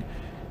beginning,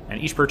 and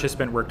each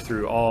participant worked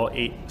through all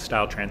 8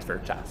 style transfer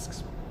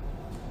tasks.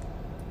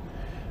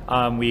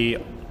 We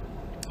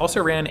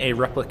also ran a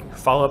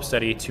follow-up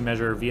study to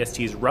measure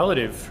VST's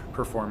relative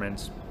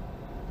performance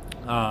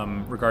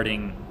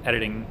regarding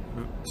editing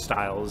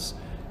styles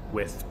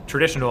with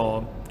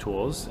traditional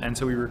tools. And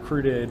so we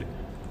recruited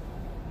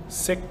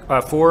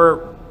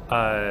 4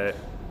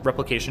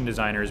 replication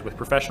designers with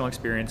professional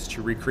experience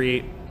to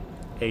recreate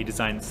a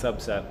design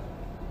subset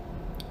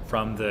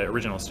from the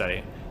original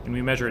study. And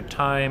we measured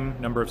time,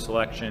 number of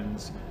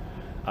selections,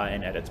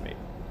 and edits made.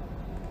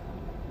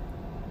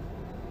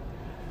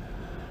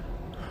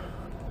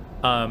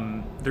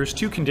 There's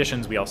 2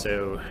 conditions we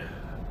also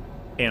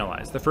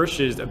analyzed. The first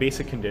is a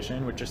basic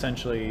condition, which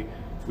essentially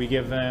we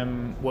give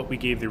them what we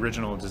gave the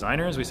original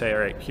designers. We say, all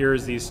right,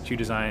 here's these 2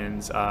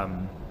 designs,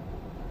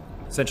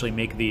 essentially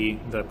make the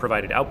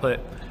provided output.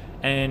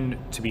 And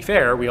to be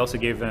fair, we also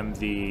gave them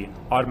the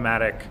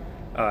automatic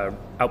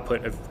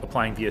output of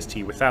applying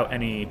VST without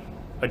any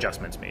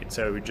adjustments made.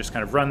 So we just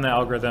kind of run the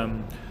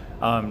algorithm,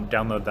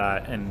 download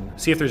that, and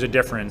see if there's a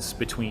difference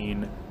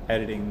between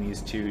editing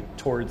these 2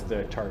 towards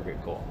the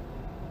target goal.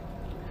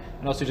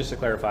 And also just to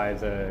clarify,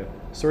 the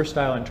source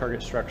style and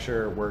target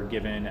structure were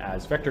given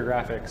as vector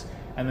graphics,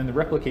 and then the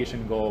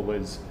replication goal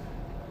was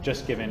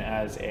just given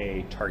as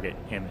a target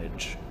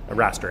image, a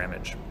raster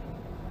image.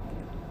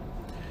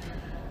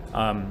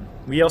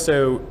 We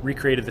also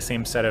recreated the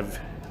same set of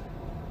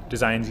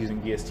designs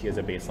using VST as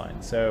a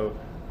baseline. So,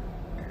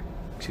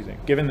 excuse me,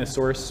 given the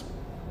source,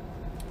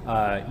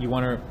 you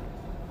want to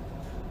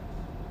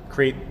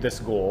create this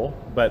goal,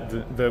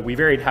 but we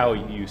varied how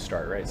you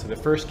start, right? So the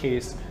first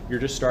case, you're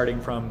just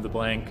starting from the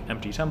blank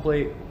empty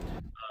template,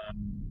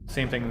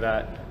 same thing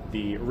that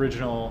the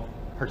original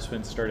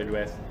participants started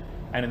with.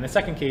 And in the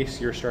second case,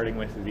 you're starting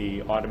with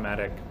the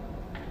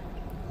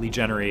automatically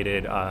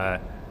generated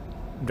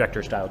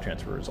vector style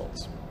transfer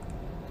results.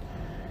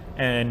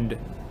 And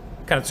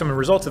kind of some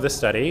results of this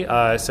study,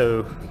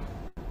 so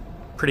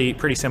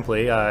pretty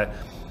simply,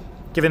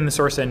 given the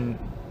source and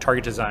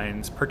target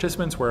designs,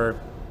 participants were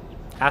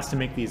asked to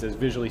make these as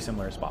visually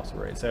similar as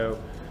possible, right? So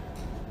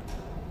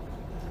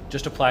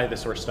just apply the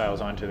source styles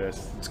onto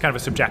this. It's kind of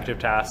a subjective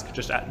task,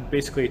 just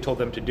basically told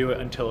them to do it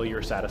until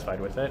you're satisfied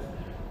with it.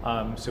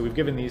 So we've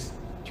given these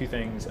 2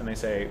 things, and they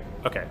say,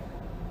 okay,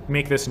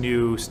 make this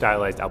new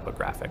stylized output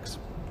graphics.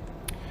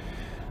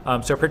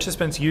 So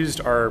participants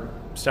used our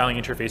styling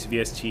interface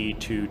VST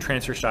to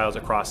transfer styles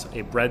across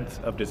a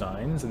breadth of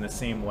designs in the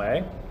same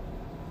way.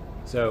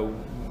 So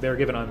they're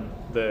given on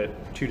the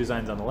 2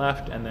 designs on the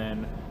left, and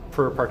then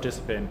per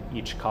participant,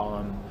 each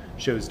column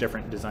shows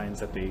different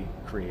designs that they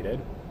created.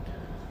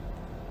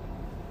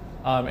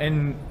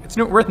 And it's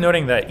worth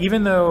noting that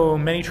even though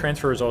many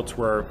transfer results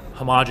were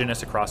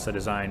homogeneous across the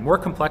design, more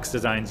complex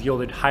designs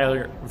yielded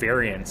higher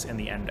variance in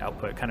the end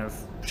output, kind of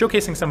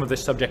showcasing some of the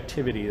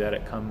subjectivity that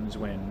it comes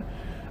when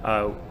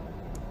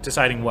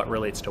deciding what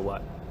relates to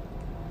what.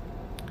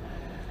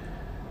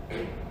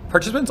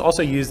 Participants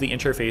also use the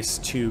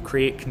interface to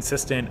create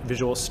consistent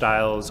visual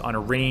styles on a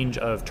range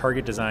of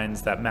target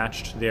designs that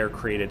matched their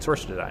created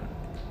source design.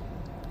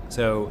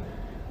 So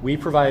we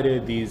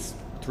provided these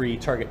 3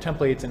 target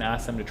templates and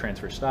asked them to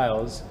transfer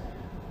styles.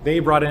 They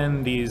brought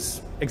in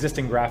these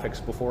existing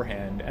graphics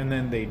beforehand, and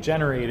then they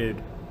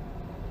generated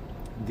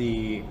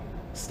the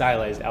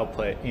stylized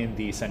output in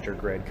the center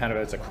grid, kind of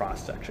as a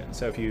cross section.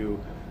 So if you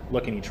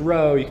look in each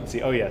row, you can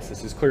see, oh yes,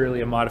 this is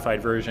clearly a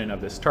modified version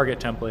of this target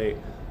template.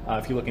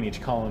 If you look in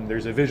each column,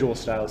 there's a visual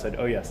style that said,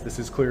 oh yes, this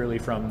is clearly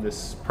from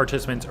this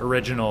participant's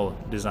original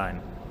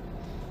design.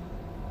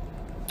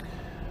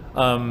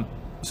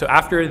 So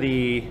after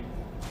the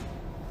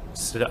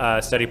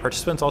study,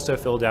 participants also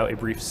filled out a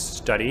brief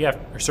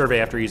survey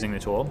after using the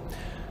tool.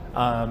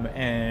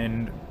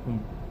 And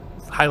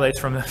highlights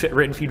from the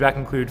written feedback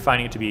include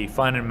finding it to be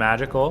fun and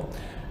magical,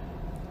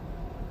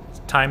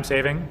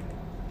 time-saving,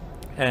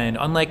 and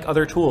unlike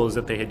other tools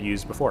that they had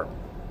used before.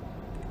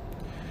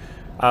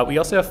 We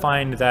also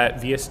find that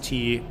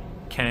VST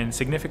can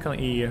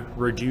significantly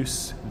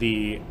reduce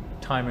the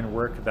time and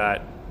work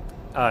that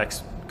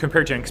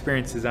compared to an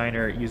experienced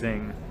designer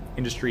using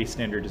industry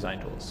standard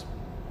design tools.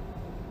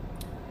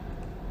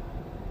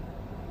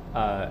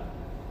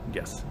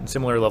 Yes, and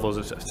similar levels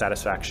of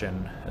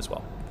satisfaction as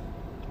well.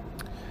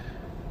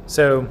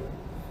 So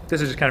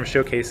this is just kind of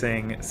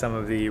showcasing some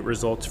of the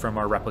results from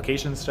our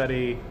replication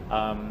study.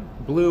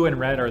 Blue and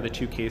red are the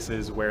 2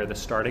 cases where the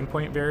starting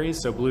point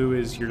varies. So blue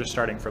is you're just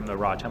starting from the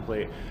raw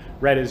template.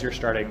 Red is you're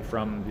starting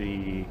from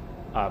the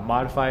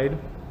modified,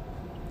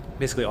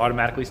 basically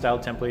automatically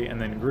styled template. And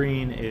then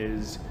green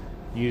is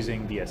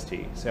using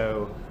VST.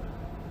 So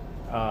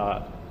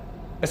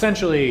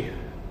essentially,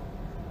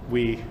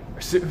 we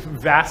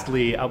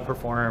vastly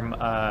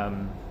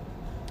outperform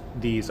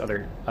these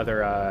other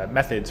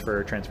methods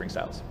for transferring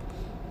styles.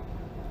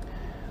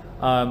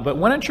 But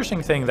one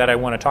interesting thing that I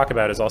want to talk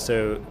about is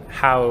also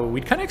how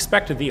we'd kind of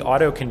expect the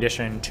auto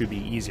condition to be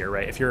easier,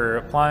 right? If you're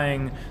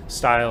applying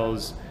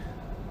styles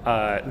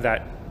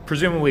that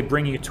presumably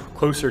bring you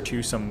closer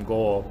to some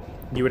goal,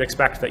 you would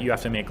expect that you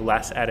have to make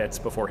less edits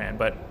beforehand.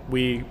 But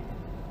we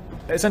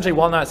essentially,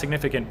 while not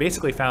significant,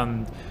 basically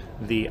found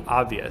the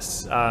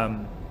obvious.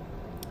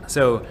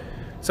 So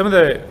some of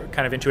the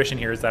kind of intuition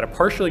here is that a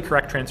partially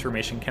correct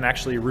transformation can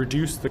actually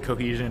reduce the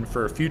cohesion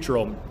for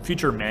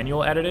future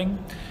manual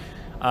editing.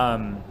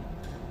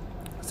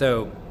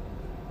 So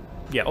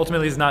yeah,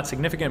 ultimately it's not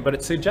significant, but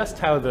it suggests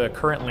how the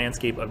current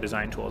landscape of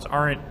design tools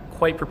aren't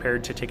quite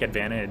prepared to take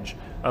advantage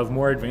of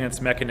more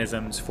advanced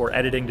mechanisms for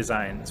editing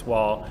designs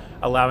while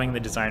allowing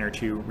the designer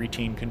to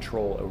retain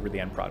control over the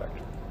end product.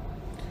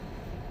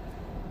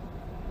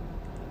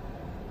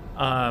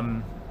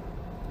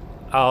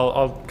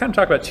 I'll kind of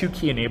talk about 2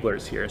 key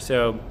enablers here.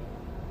 So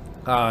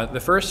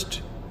the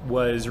first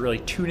was really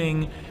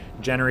tuning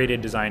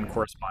generated design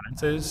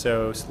correspondences.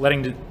 So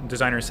letting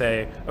designers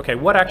say, okay,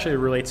 what actually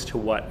relates to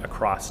what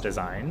across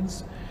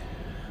designs?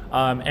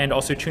 And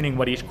also tuning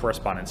what each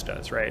correspondence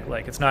does, right?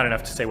 Like it's not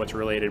enough to say what's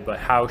related, but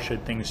how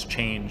should things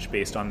change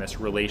based on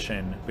this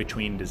relation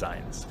between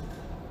designs?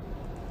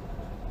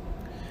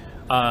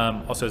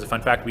 Also, as a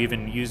fun fact, we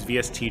even used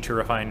VST to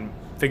refine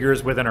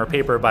figures within our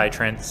paper by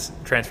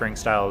transferring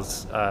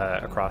styles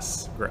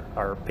across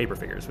our paper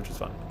figures, which is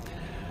fun.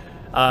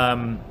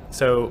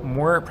 So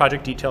more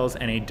project details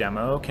and a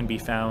demo can be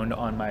found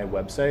on my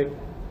website.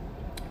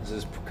 This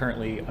is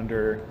currently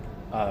under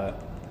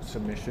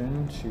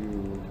submission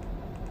to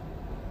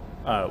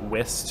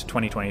WIST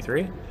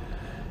 2023.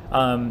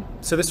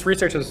 So this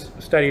research has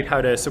studied how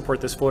to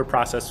support this fuller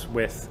process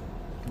with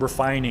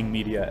refining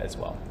media as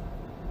well.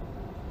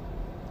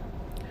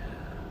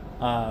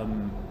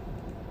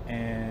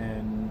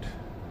 And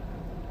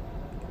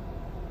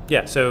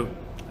yeah, so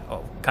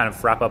I'll kind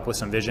of wrap up with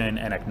some vision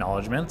and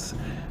acknowledgements.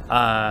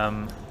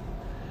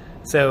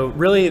 So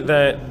really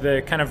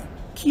the kind of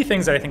key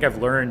things that I think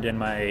I've learned in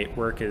my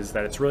work is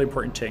that it's really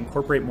important to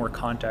incorporate more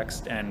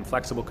context and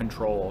flexible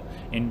control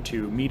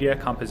into media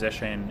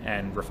composition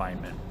and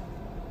refinement.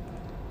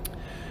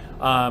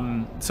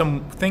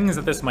 Some things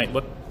that this might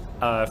look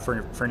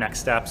for next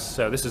steps.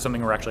 So this is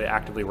something we're actually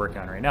actively working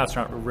on right now. It's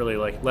not really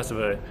like less of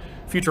a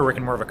future work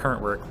and more of a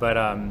current work, but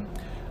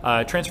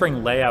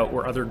transferring layout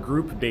or other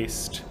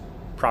group-based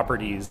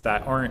properties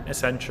that aren't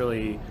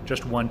essentially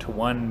just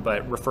one-to-one,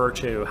 but refer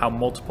to how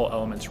multiple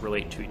elements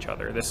relate to each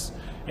other. This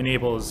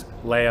enables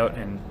layout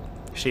and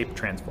shape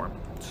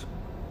transforms.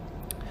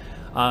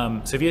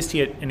 So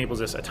VST enables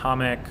this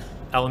atomic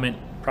element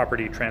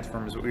property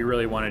transforms, but we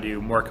really want to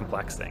do more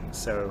complex things.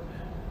 So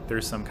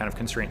there's some kind of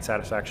constraint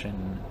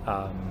satisfaction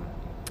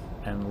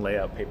and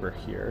layout paper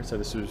here. So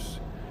this is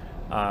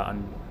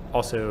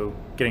also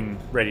getting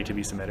ready to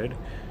be submitted.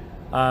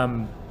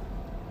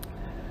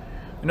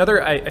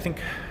 Another, I think,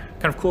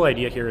 kind of cool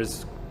idea here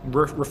is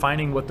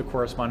refining what the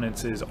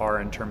correspondences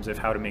are in terms of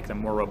how to make them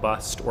more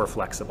robust or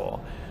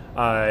flexible.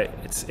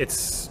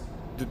 There's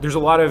a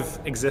lot of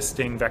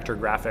existing vector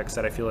graphics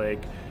that I feel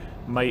like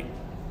might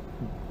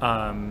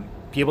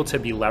be able to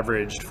be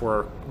leveraged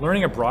for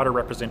learning a broader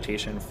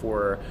representation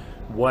for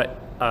what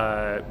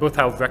both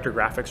how vector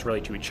graphics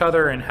relate to each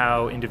other and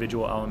how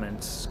individual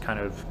elements kind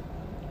of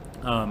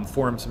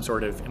form some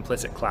sort of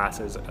implicit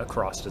classes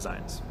across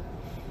designs.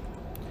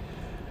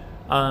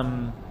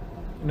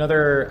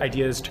 Another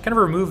idea is to kind of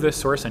remove this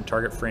source and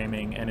target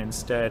framing and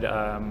instead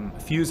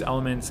fuse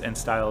elements and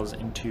styles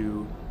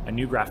into a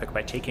new graphic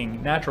by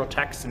taking natural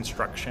text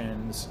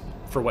instructions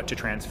for what to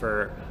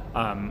transfer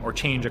or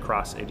change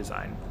across a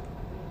design.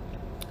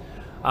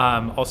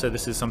 Also,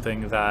 this is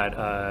something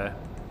that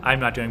I'm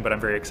not doing, but I'm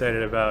very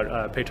excited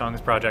about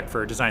Peitong's project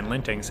for design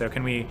linting. So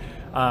can we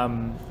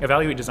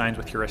evaluate designs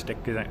with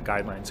heuristic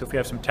guidelines? So if we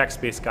have some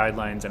text-based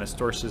guidelines and a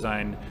source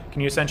design, can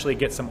you essentially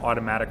get some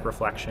automatic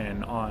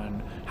reflection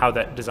on how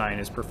that design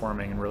is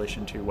performing in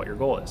relation to what your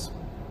goal is?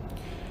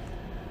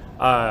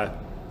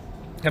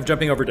 I'm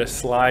jumping over to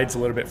slides a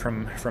little bit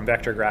from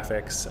vector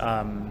graphics.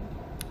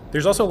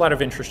 There's also a lot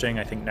of interesting,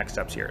 I think, next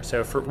steps here.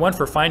 So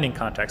for finding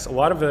context, a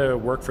lot of the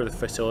work for the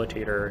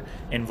facilitator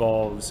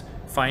involves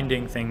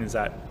finding things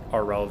that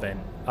are relevant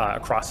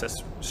across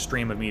this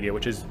stream of media,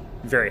 which is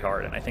very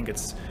hard. And I think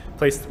it's a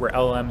place where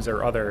LLMs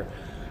or other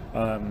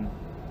kind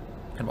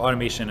of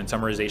automation and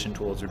summarization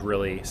tools would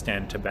really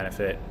stand to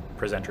benefit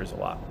presenters a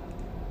lot.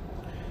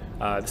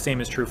 The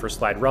same is true for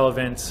slide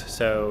relevance.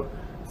 So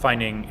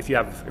finding, if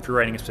you're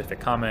writing a specific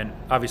comment,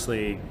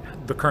 obviously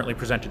the currently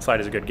presented slide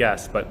is a good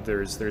guess, but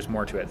there's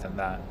more to it than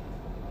that.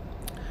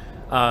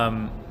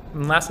 And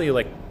lastly,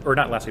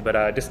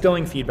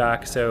 distilling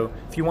feedback. So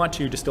if you want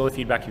to distill the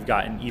feedback you've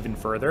gotten even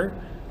further,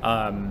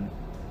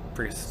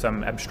 for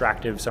some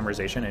abstractive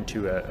summarization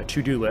into a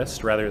to-do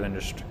list rather than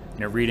just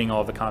reading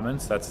all the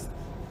comments, that's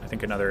I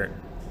think another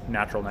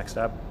natural next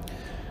step.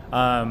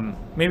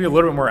 Maybe a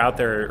little bit more out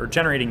there, or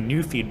generating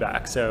new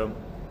feedback. So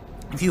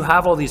if you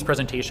have all these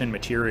presentation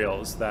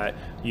materials that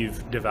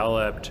you've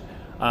developed,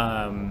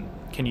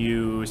 can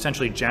you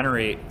essentially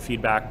generate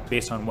feedback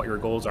based on what your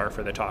goals are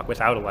for the talk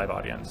without a live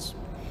audience?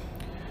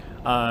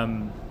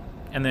 And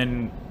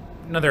then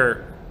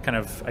another kind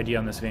of idea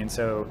on this vein,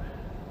 so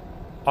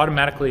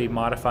automatically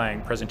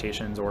modifying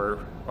presentations or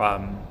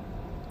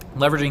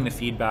leveraging the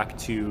feedback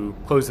to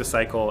close the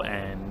cycle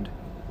and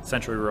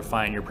essentially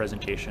refine your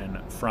presentation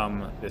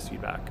from this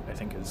feedback, I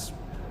think is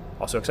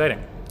also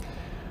exciting.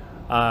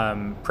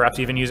 Perhaps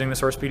even using the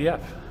source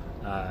PDF.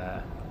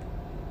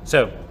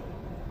 So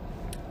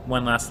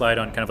one last slide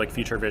on kind of like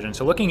future vision.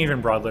 So looking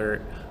even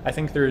broader, I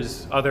think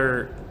there's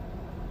other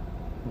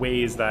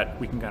ways that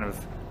we can kind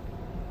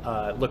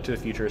of look to the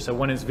future. So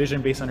one is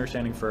vision-based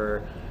understanding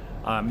for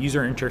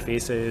user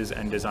interfaces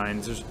and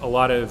designs. There's a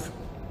lot of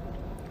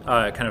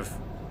kind of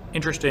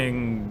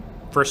interesting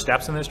first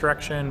steps in this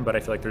direction, but I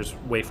feel like there's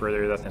way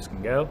further that this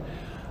can go.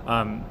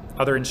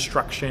 Other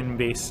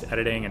instruction-based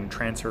editing and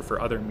transfer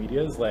for other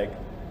medias like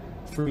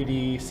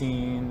 3D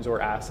scenes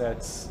or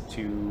assets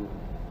to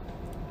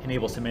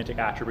enable semantic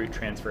attribute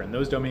transfer in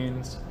those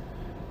domains.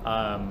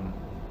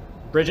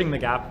 Bridging the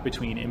gap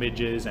between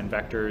images and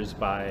vectors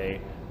by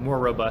more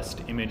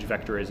robust image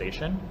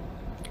vectorization.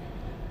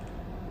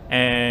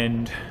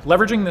 And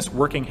leveraging this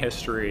working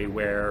history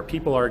where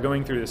people are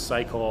going through this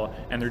cycle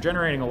and they're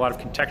generating a lot of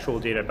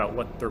contextual data about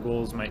what their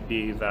goals might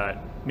be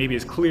that maybe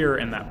is clearer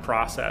in that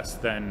process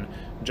than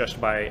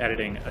just by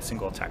editing a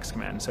single text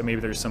command. So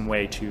maybe there's some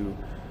way to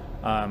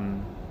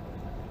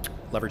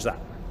leverage that.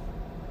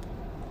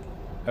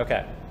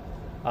 Okay,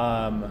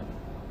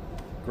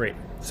 great.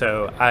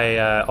 So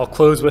I'll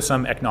close with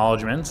some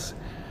acknowledgements.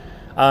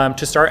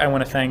 To start, I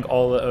want to thank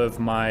all of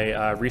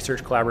my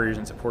research collaborators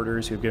and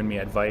supporters who have given me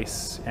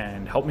advice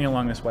and helped me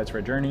along this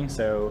widespread journey.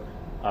 So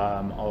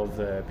all of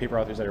the paper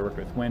authors that I worked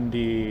with,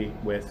 Wendy,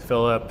 with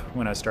Philip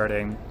when I was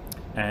starting,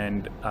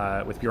 and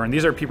with Björn.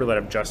 These are people that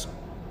I've just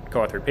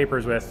co-authored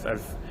papers with.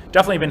 I've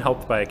definitely been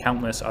helped by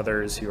countless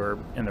others who are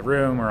in the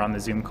room or on the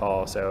Zoom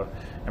call. So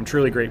I'm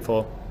truly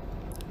grateful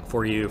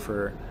for you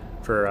for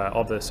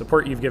all the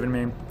support you've given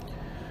me.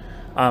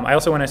 I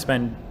also want to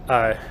spend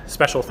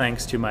special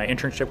thanks to my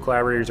internship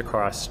collaborators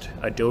across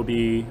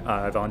Adobe,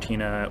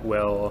 Valentina,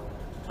 Will,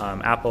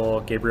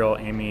 Apple, Gabriel,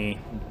 Amy,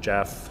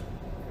 Jeff,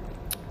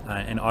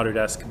 and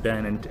Autodesk,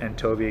 Ben and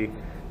Toby.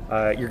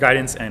 Your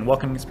guidance and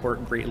welcoming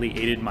support greatly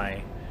aided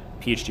my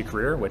PhD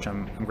career, which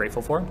I'm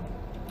grateful for.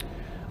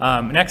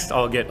 Next,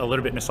 I'll get a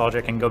little bit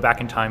nostalgic and go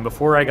back in time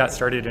before I got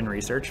started in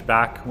research,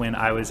 back when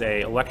I was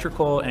an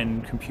electrical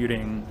and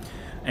computing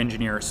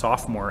engineer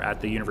sophomore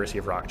at the University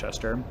of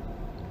Rochester.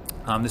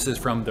 This is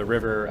from the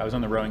river. I was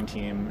on the rowing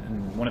team,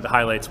 and one of the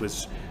highlights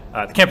was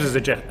the campus is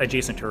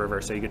adjacent to a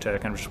river, so you get to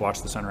kind of just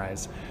watch the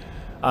sunrise.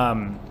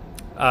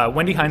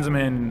 Wendy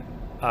Heinzelman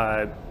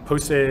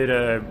posted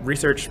a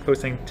research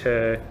posting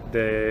to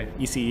the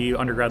ECE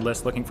undergrad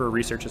list looking for a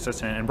research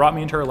assistant and brought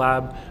me into her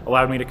lab,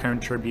 allowed me to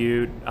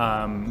contribute,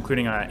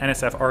 including a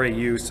NSF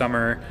RAU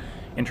summer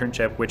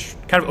internship, which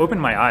kind of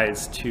opened my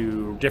eyes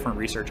to different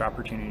research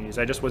opportunities.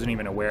 I just wasn't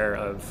even aware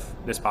of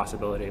this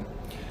possibility.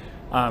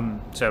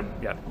 So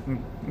yeah,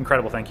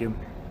 incredible, thank you.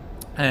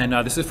 And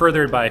this is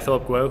furthered by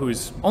Philip Guo,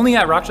 who's only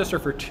at Rochester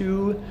for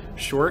 2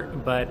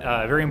 short but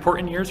very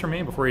important years for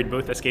me before he'd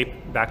both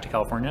escape back to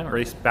California, or at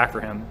least back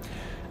for him.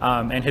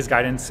 And his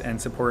guidance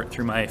and support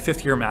through my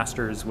 5th year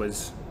master's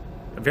was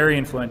very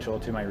influential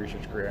to my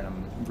research career, and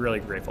I'm really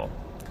grateful.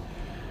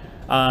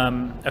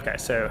 Okay,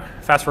 so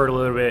fast forward a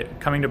little bit,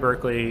 coming to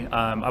Berkeley,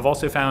 I've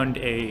also found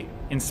a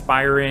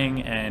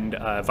inspiring and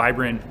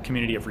vibrant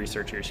community of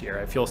researchers here.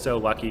 I feel so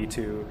lucky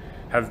to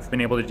have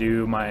been able to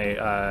do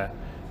my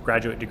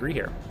graduate degree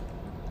here.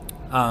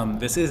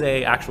 This is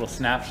an actual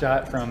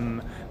snapshot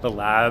from the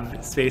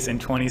lab space in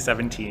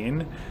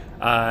 2017,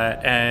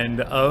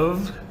 and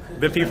of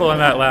the people in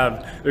that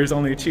lab, there's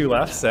only 2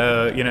 left,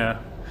 so, you know,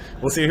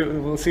 we'll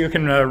see who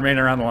can remain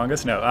around the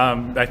longest. No,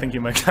 I think you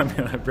might have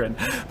me on Bryn.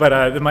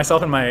 But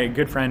myself and my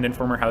good friend and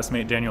former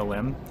housemate, Daniel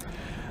Lim.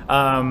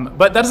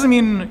 But that doesn't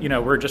mean, you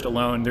know, we're just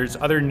alone. There's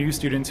other new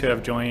students who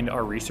have joined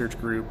our research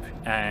group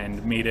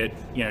and made it,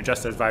 you know,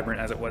 just as vibrant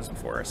as it was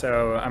before.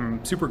 So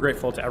I'm super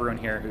grateful to everyone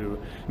here who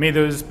made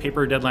those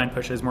paper deadline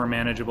pushes more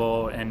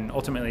manageable and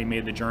ultimately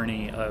made the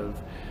journey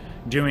of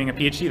doing a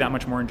PhD that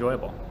much more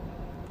enjoyable.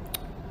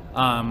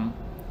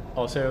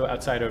 Also,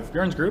 outside of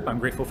Björn's group, I'm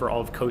grateful for all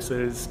of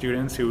COSA's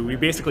students who we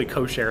basically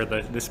co-share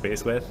the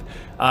space with.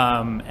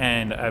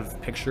 And I've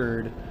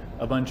pictured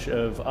a bunch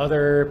of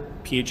other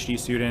PhD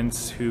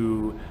students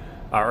who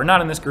are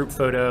not in this group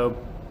photo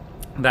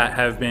that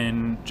have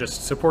been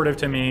just supportive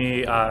to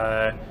me.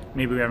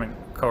 Maybe we haven't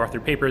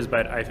co-authored papers,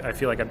 but I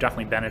feel like I've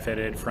definitely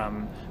benefited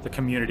from the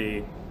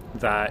community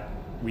that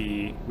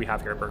we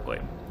have here at Berkeley.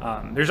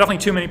 There's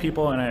definitely too many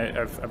people, and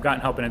I've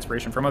gotten help and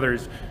inspiration from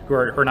others who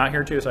are not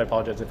here too, so I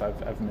apologize if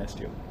I've missed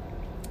you.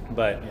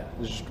 But yeah,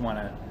 I just want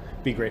to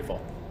be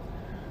grateful.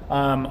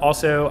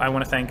 Also, I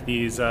want to thank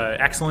these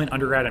excellent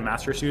undergrad and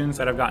master students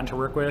that I've gotten to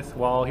work with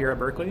while here at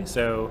Berkeley.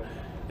 So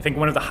I think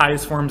one of the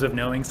highest forms of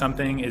knowing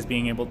something is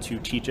being able to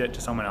teach it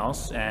to someone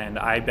else, and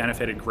I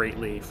benefited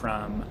greatly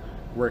from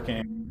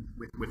working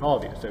with all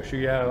of you. So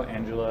Shuyo,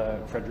 Angela,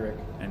 Frederick,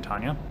 and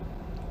Tanya.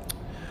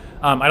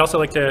 I'd also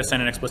like to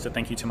send an explicit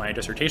thank you to my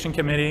dissertation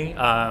committee.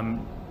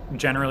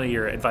 Generally,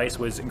 your advice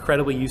was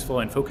incredibly useful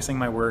in focusing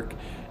my work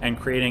and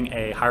creating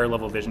a higher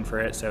level vision for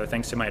it. So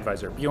thanks to my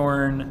advisor,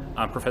 Björn,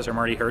 Professor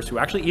Marty Hurst, who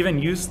actually even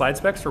used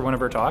SlideSpecs for one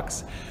of our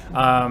talks,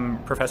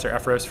 Professor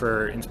Efros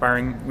for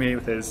inspiring me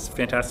with his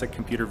fantastic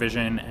computer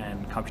vision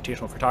and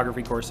computational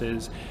photography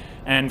courses,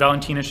 and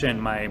Valentina Shin,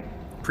 my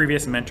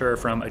previous mentor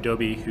from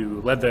Adobe,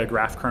 who led the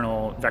graph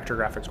kernel vector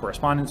graphics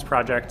correspondence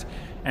project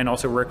and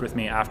also worked with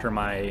me after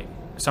my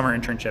summer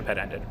internship had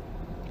ended.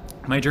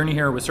 My journey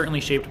here was certainly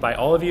shaped by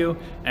all of you,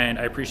 and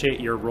I appreciate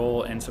your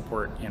role and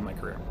support in my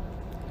career.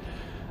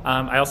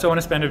 I also want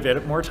to spend a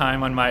bit more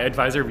time on my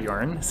advisor,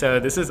 Björn. So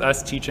this is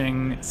us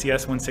teaching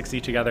CS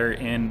 160 together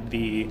in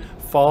the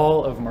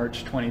fall of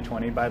March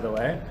 2020, by the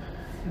way.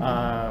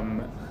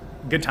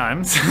 Good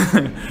times.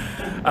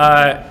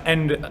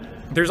 And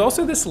there's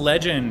also this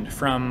legend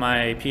from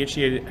my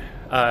PhD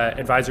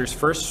advisor's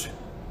first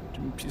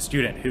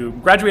student who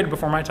graduated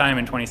before my time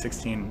in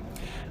 2016.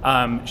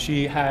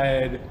 She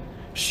had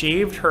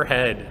shaved her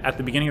head at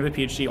the beginning of the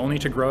PhD only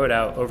to grow it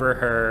out over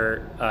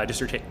her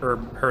dissertation,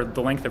 or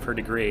the length of her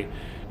degree.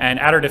 And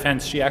at her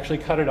defense, she actually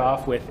cut it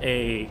off with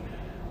a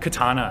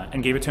katana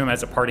and gave it to him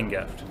as a parting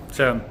gift.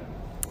 So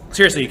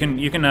seriously,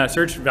 you can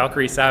search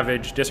Valkyrie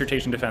Savage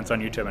dissertation defense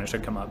on YouTube and it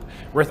should come up.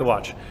 Worth a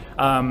watch.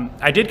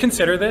 I did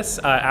consider this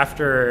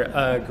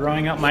after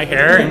growing out my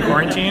hair in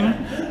quarantine,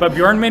 but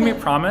Björn made me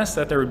promise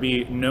that there would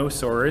be no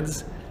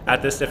swords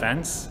at this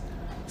defense.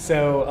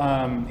 So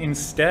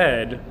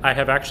instead, I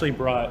have actually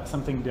brought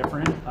something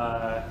different.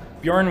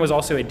 Björn was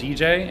also a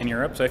DJ in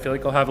Europe, so I feel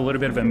like I'll have a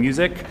little bit of a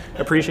music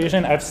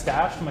appreciation. I've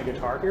stashed my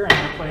guitar here. I'm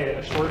going to play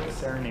a short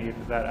serenade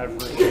that I've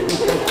written.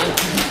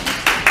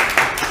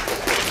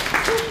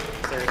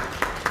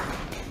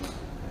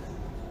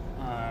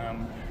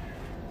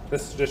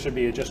 This should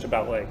be just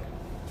about like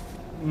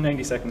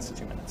 90 seconds to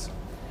 2 minutes.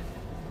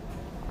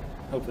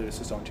 Hopefully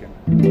this is on tune.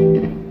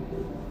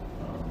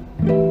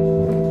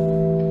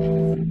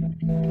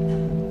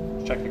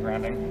 Check the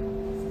grounding.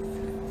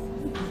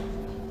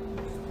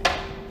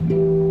 Go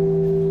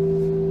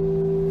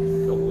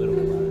a little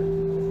bit louder.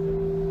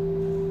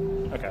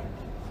 Okay.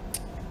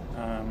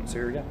 So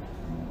here we go.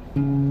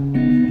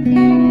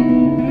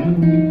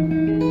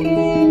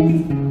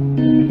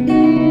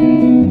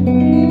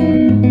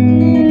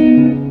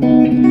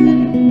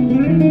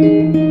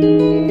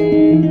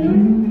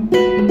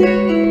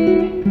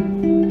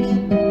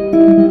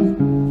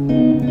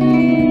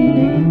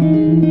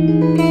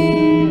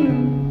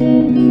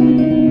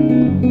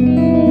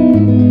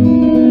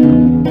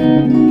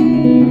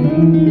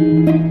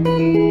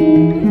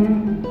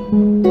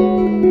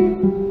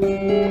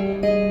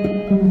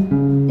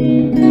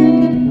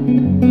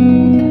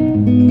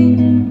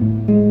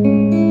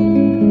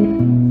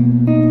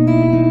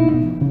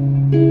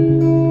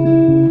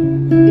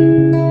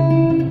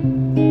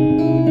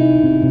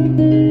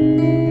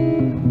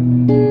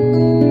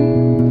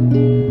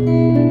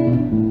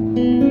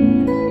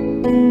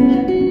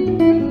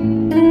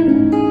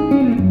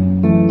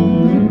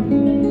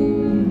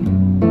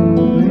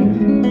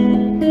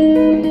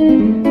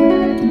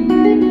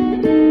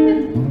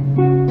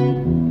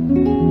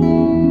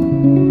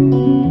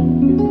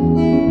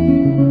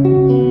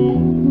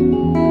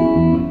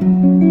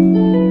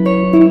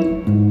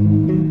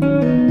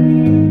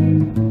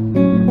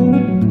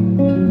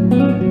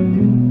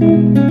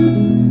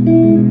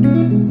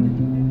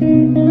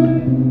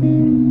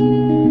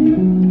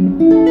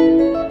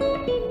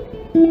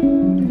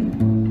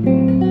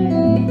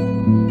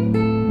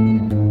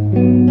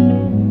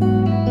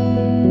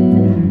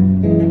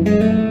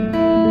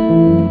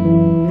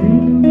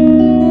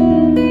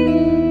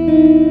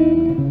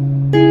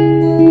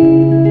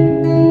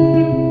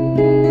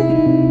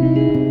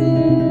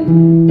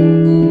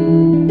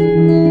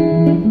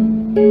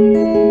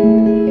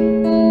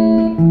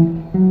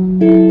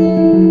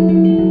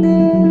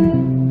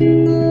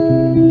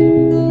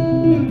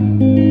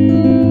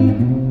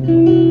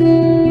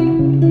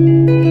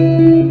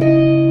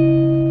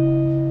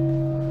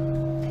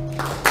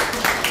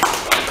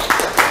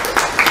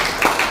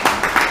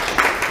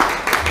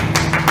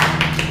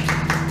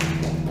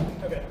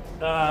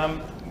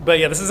 But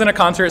yeah, this isn't a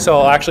concert, so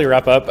I'll actually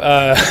wrap up.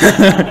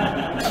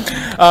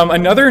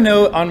 Another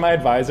note on my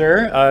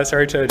advisor,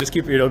 sorry to just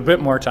keep you a bit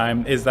more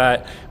time, is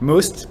that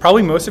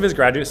probably most of his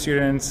graduate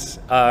students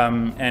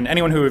and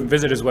anyone who would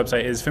visit his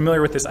website is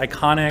familiar with this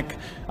iconic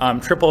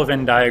triple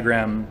Venn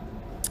diagram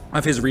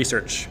of his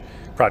research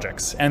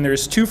projects. And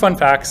there's two fun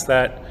facts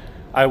that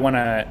I want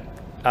to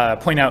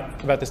point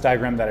out about this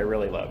diagram that I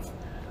really love.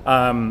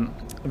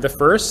 The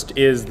first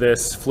is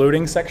this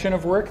floating section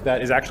of work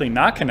that is actually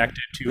not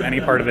connected to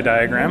any part of the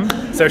diagram.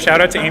 So shout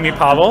out to Amy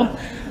Pavel.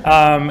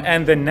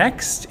 And the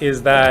next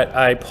is that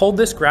I pulled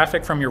this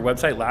graphic from your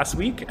website last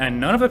week, and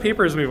none of the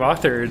papers we've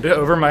authored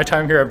over my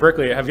time here at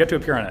Berkeley have yet to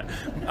appear on it.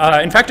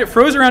 In fact, it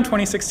froze around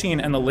 2016,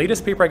 and the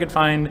latest paper I could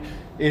find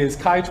is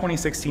Chi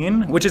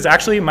 2016, which is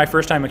actually my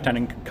first time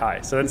attending Chi.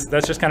 So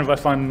that's just kind of a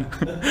fun,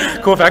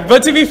 cool fact.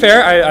 But to be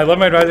fair, I love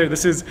my advisor.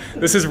 This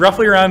is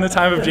roughly around the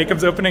time of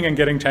Jacob's opening and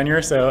getting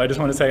tenure, so I just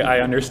want to say I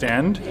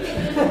understand.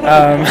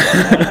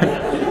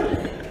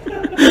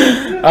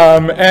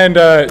 And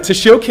to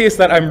showcase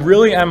that I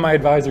really am my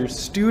advisor's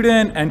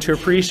student and to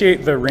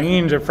appreciate the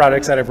range of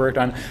projects that I've worked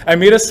on, I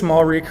made a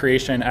small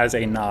recreation as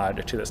a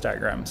nod to this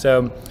diagram.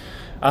 So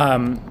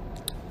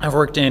I've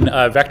worked in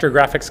vector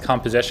graphics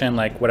composition,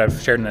 like what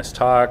I've shared in this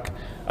talk,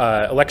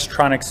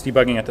 electronics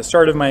debugging at the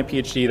start of my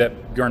PhD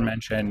that Björn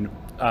mentioned,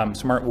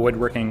 smart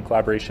woodworking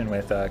collaboration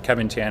with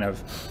Kevin Tan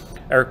of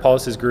Eric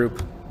Paulus's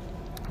group,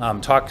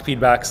 talk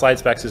feedback,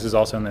 SlideSpecs, this is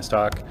also in this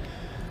talk,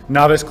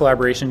 novice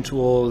collaboration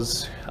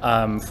tools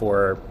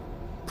for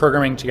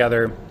programming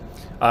together,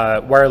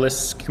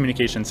 wireless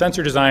communication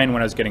sensor design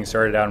when I was getting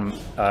started out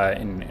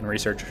in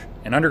research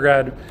in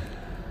undergrad,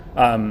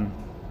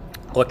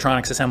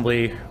 electronics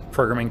assembly,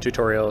 programming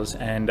tutorials,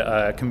 and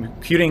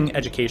computing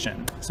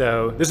education.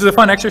 So this is a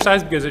fun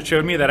exercise because it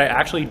showed me that I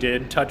actually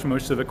did touch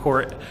most of the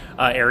core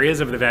areas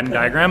of the Venn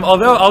diagram,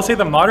 although I'll say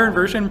the modern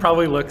version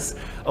probably looks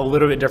a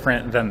little bit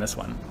different than this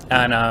one.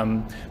 And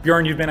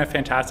Björn, you've been a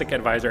fantastic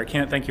advisor. I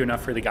can't thank you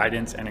enough for the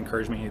guidance and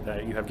encouragement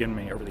that you have given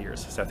me over the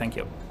years, so thank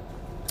you.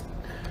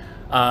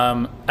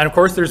 And of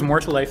course, there's more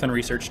to life than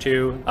research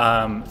too.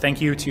 Thank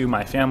you to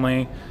my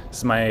family,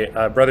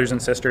 my brothers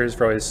and sisters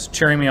for always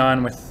cheering me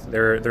on with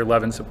their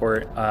love and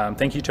support.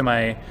 Thank you to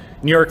my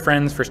New York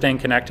friends for staying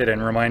connected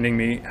and reminding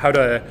me how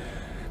to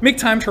make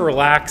time to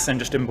relax and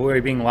just enjoy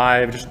being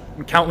live, just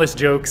countless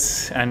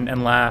jokes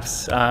and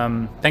laughs.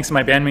 Thanks to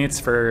my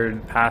bandmates for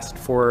the past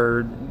 4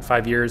 or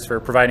 5 years for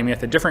providing me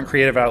with a different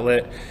creative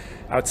outlet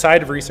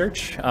outside of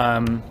research.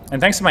 And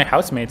thanks to my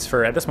housemates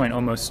for, at this point,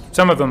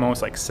 some of them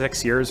almost like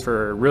 6 years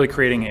for really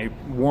creating a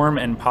warm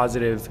and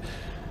positive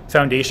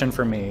foundation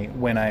for me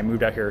when I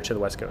moved out here to the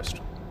West Coast.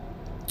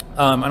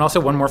 And also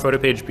one more photo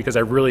page because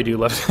I really do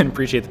love and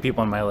appreciate the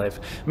people in my life,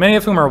 many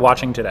of whom are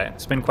watching today.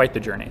 It's been quite the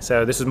journey.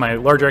 So this is my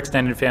larger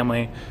extended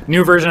family,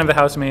 new version of the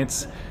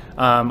housemates,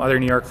 other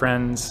New York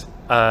friends,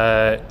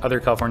 other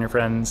California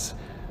friends,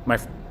 my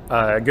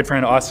good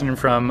friend Austin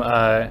from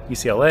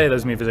UCLA,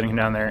 those of me visiting him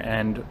down there,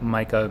 and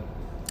Micah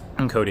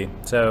and Cody.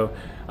 So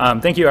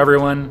thank you,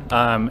 everyone.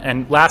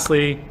 And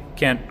lastly,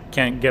 can't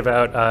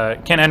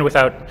end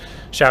without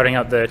shouting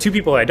out the 2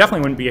 people I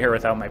definitely wouldn't be here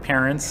without my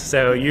parents.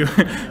 So you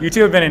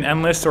two have been an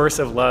endless source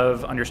of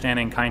love,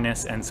 understanding,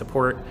 kindness, and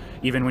support,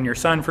 even when your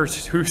son, for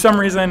some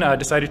reason,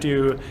 decided to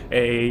do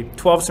a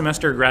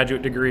 12-semester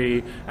graduate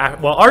degree,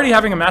 while already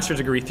having a master's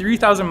degree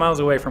 3,000 miles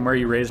away from where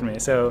you raised me.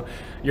 So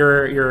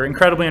you're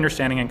incredibly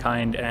understanding and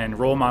kind and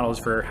role models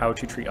for how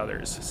to treat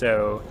others.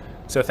 So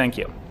thank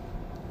you.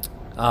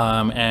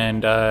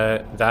 And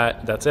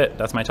that's it.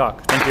 That's my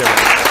talk. Thank you,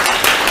 everyone.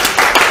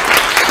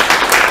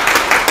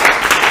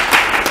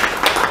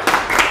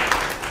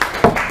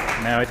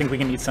 Now I think we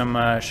can eat some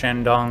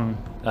Shandong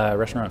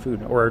restaurant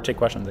food, or take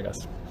questions, I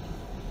guess.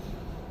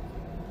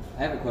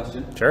 I have a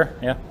question. Sure,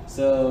 yeah.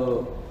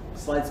 So,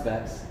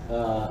 SlideSpecs,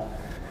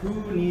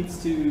 who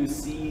needs to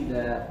see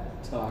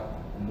that talk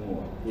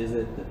more? Is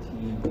it the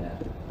team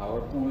at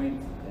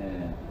PowerPoint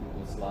and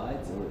Google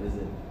Slides, or is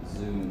it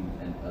Zoom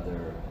and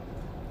other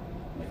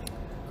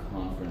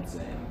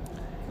conferencing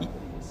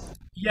companies?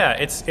 Yeah,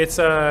 it's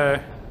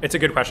a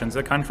good question.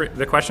 So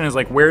the question is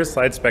where is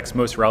SlideSpecs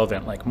most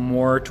relevant?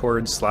 More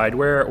towards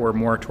slideware or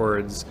more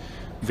towards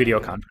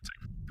video conferencing?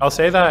 I'll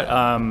say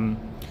that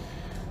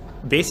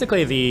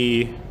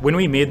basically when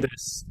we made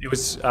this, it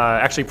was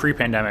actually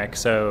pre-pandemic,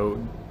 so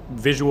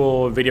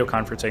visual video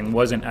conferencing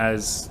wasn't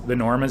as the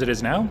norm as it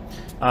is now.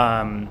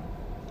 I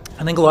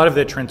think a lot of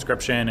the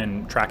transcription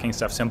and tracking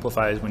stuff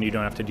simplifies when you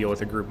don't have to deal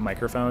with a group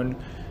microphone.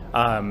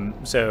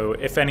 So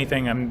if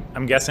anything,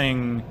 I'm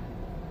guessing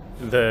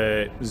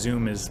the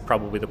Zoom is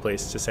probably the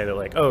place to say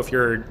that oh, if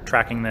you're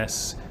tracking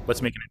this,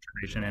 let's make an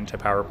integration into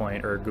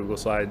PowerPoint or Google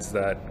Slides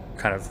that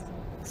kind of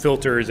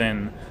filters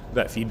in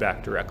that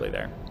feedback directly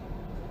there.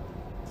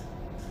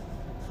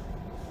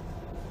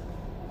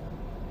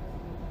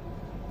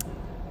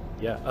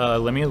 Yeah,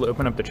 let me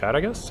open up the chat, I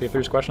guess, see if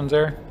there's questions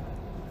there.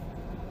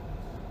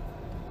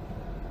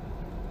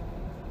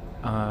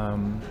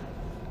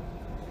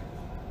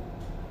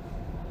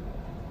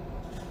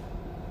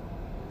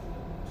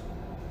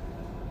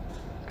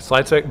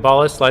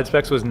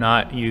 SlideSpecs was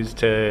not used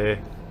to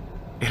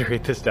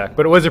iterate this talk,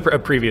 but it was a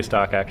previous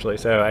talk actually.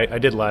 So I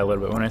did lie a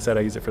little bit when I said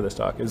I used it for this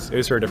talk. It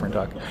was for a different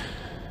talk.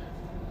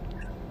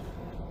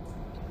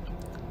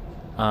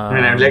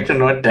 And I'd like to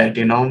note that,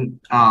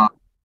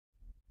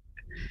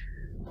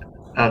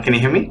 can you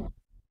hear me?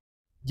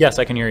 Yes,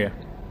 I can hear you.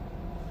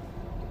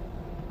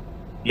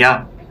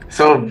 Yeah.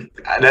 So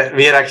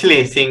we are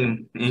actually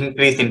seeing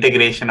increased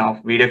integration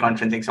of video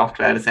conferencing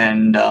softwares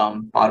and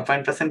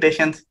PowerPoint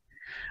presentations.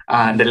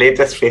 The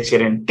latest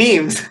feature in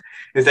Teams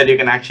is that you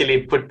can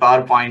actually put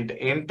PowerPoint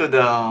into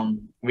the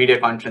video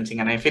conferencing.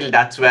 And I feel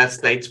that's where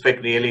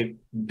SlideSpec really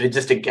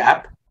bridges the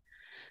gap,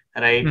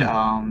 right?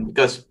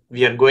 Because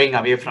we are going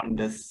away from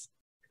this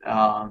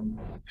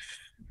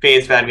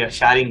phase where we are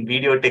sharing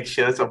video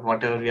textures of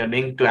whatever we are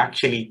doing to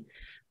actually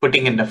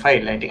putting in the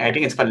file. I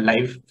think it's called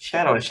live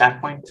share or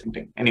SharePoint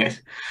something.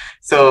 Anyways,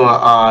 so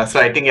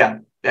I think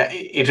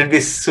it would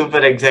be super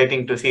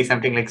exciting to see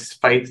something like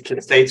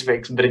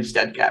SlideSpecs bridge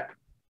that gap.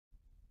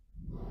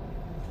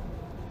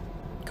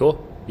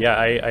 Cool. Yeah,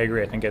 I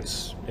agree. I think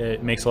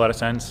it makes a lot of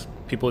sense.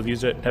 People have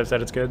used it, have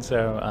said it's good.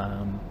 So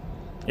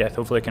yeah,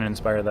 hopefully it can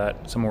inspire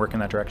some work in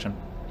that direction.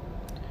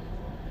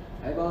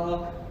 Hi,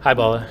 Bala. Hi,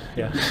 Bala.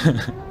 Yeah.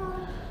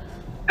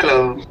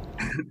 Hello.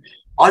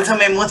 Also,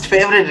 my most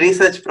favorite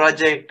research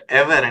project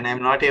ever, and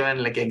I'm not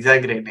even like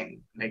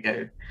exaggerating. Like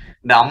the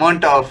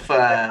amount of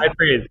I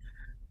praise.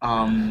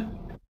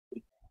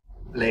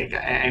 Like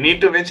I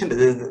need to mention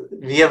this.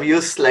 We have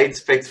used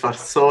SlideSpecs for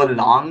so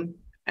long,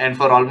 and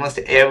for almost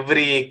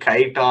every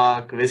Chi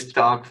talk, Wiz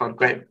talk for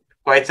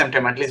quite some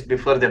time, at least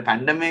before the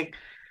pandemic,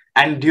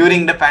 and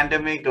during the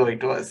pandemic. Oh,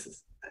 it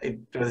was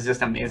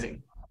just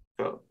amazing.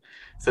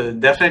 So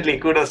definitely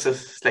kudos to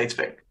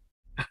SlideSpec.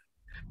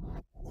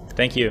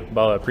 Thank you,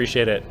 Bala.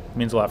 Appreciate it. It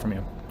means a lot from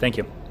you. Thank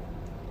you.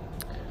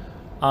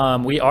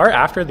 We are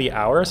after the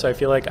hour, so I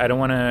feel like I don't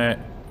want to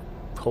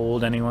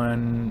hold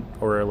anyone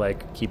or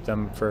like keep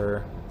them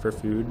for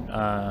food.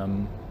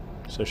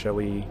 So shall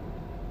we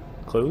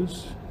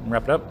close and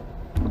wrap it up?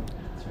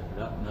 Let's wrap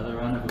it up. Another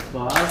round of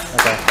applause.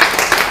 Okay.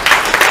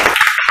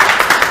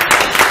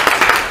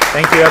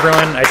 Thank you,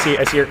 everyone. I see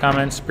your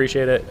comments.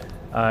 Appreciate it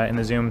in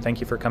the Zoom.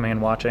 Thank you for coming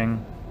and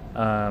watching.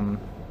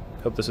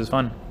 Hope this is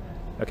fun.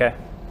 Okay.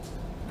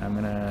 I'm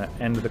going to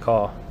end the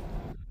call.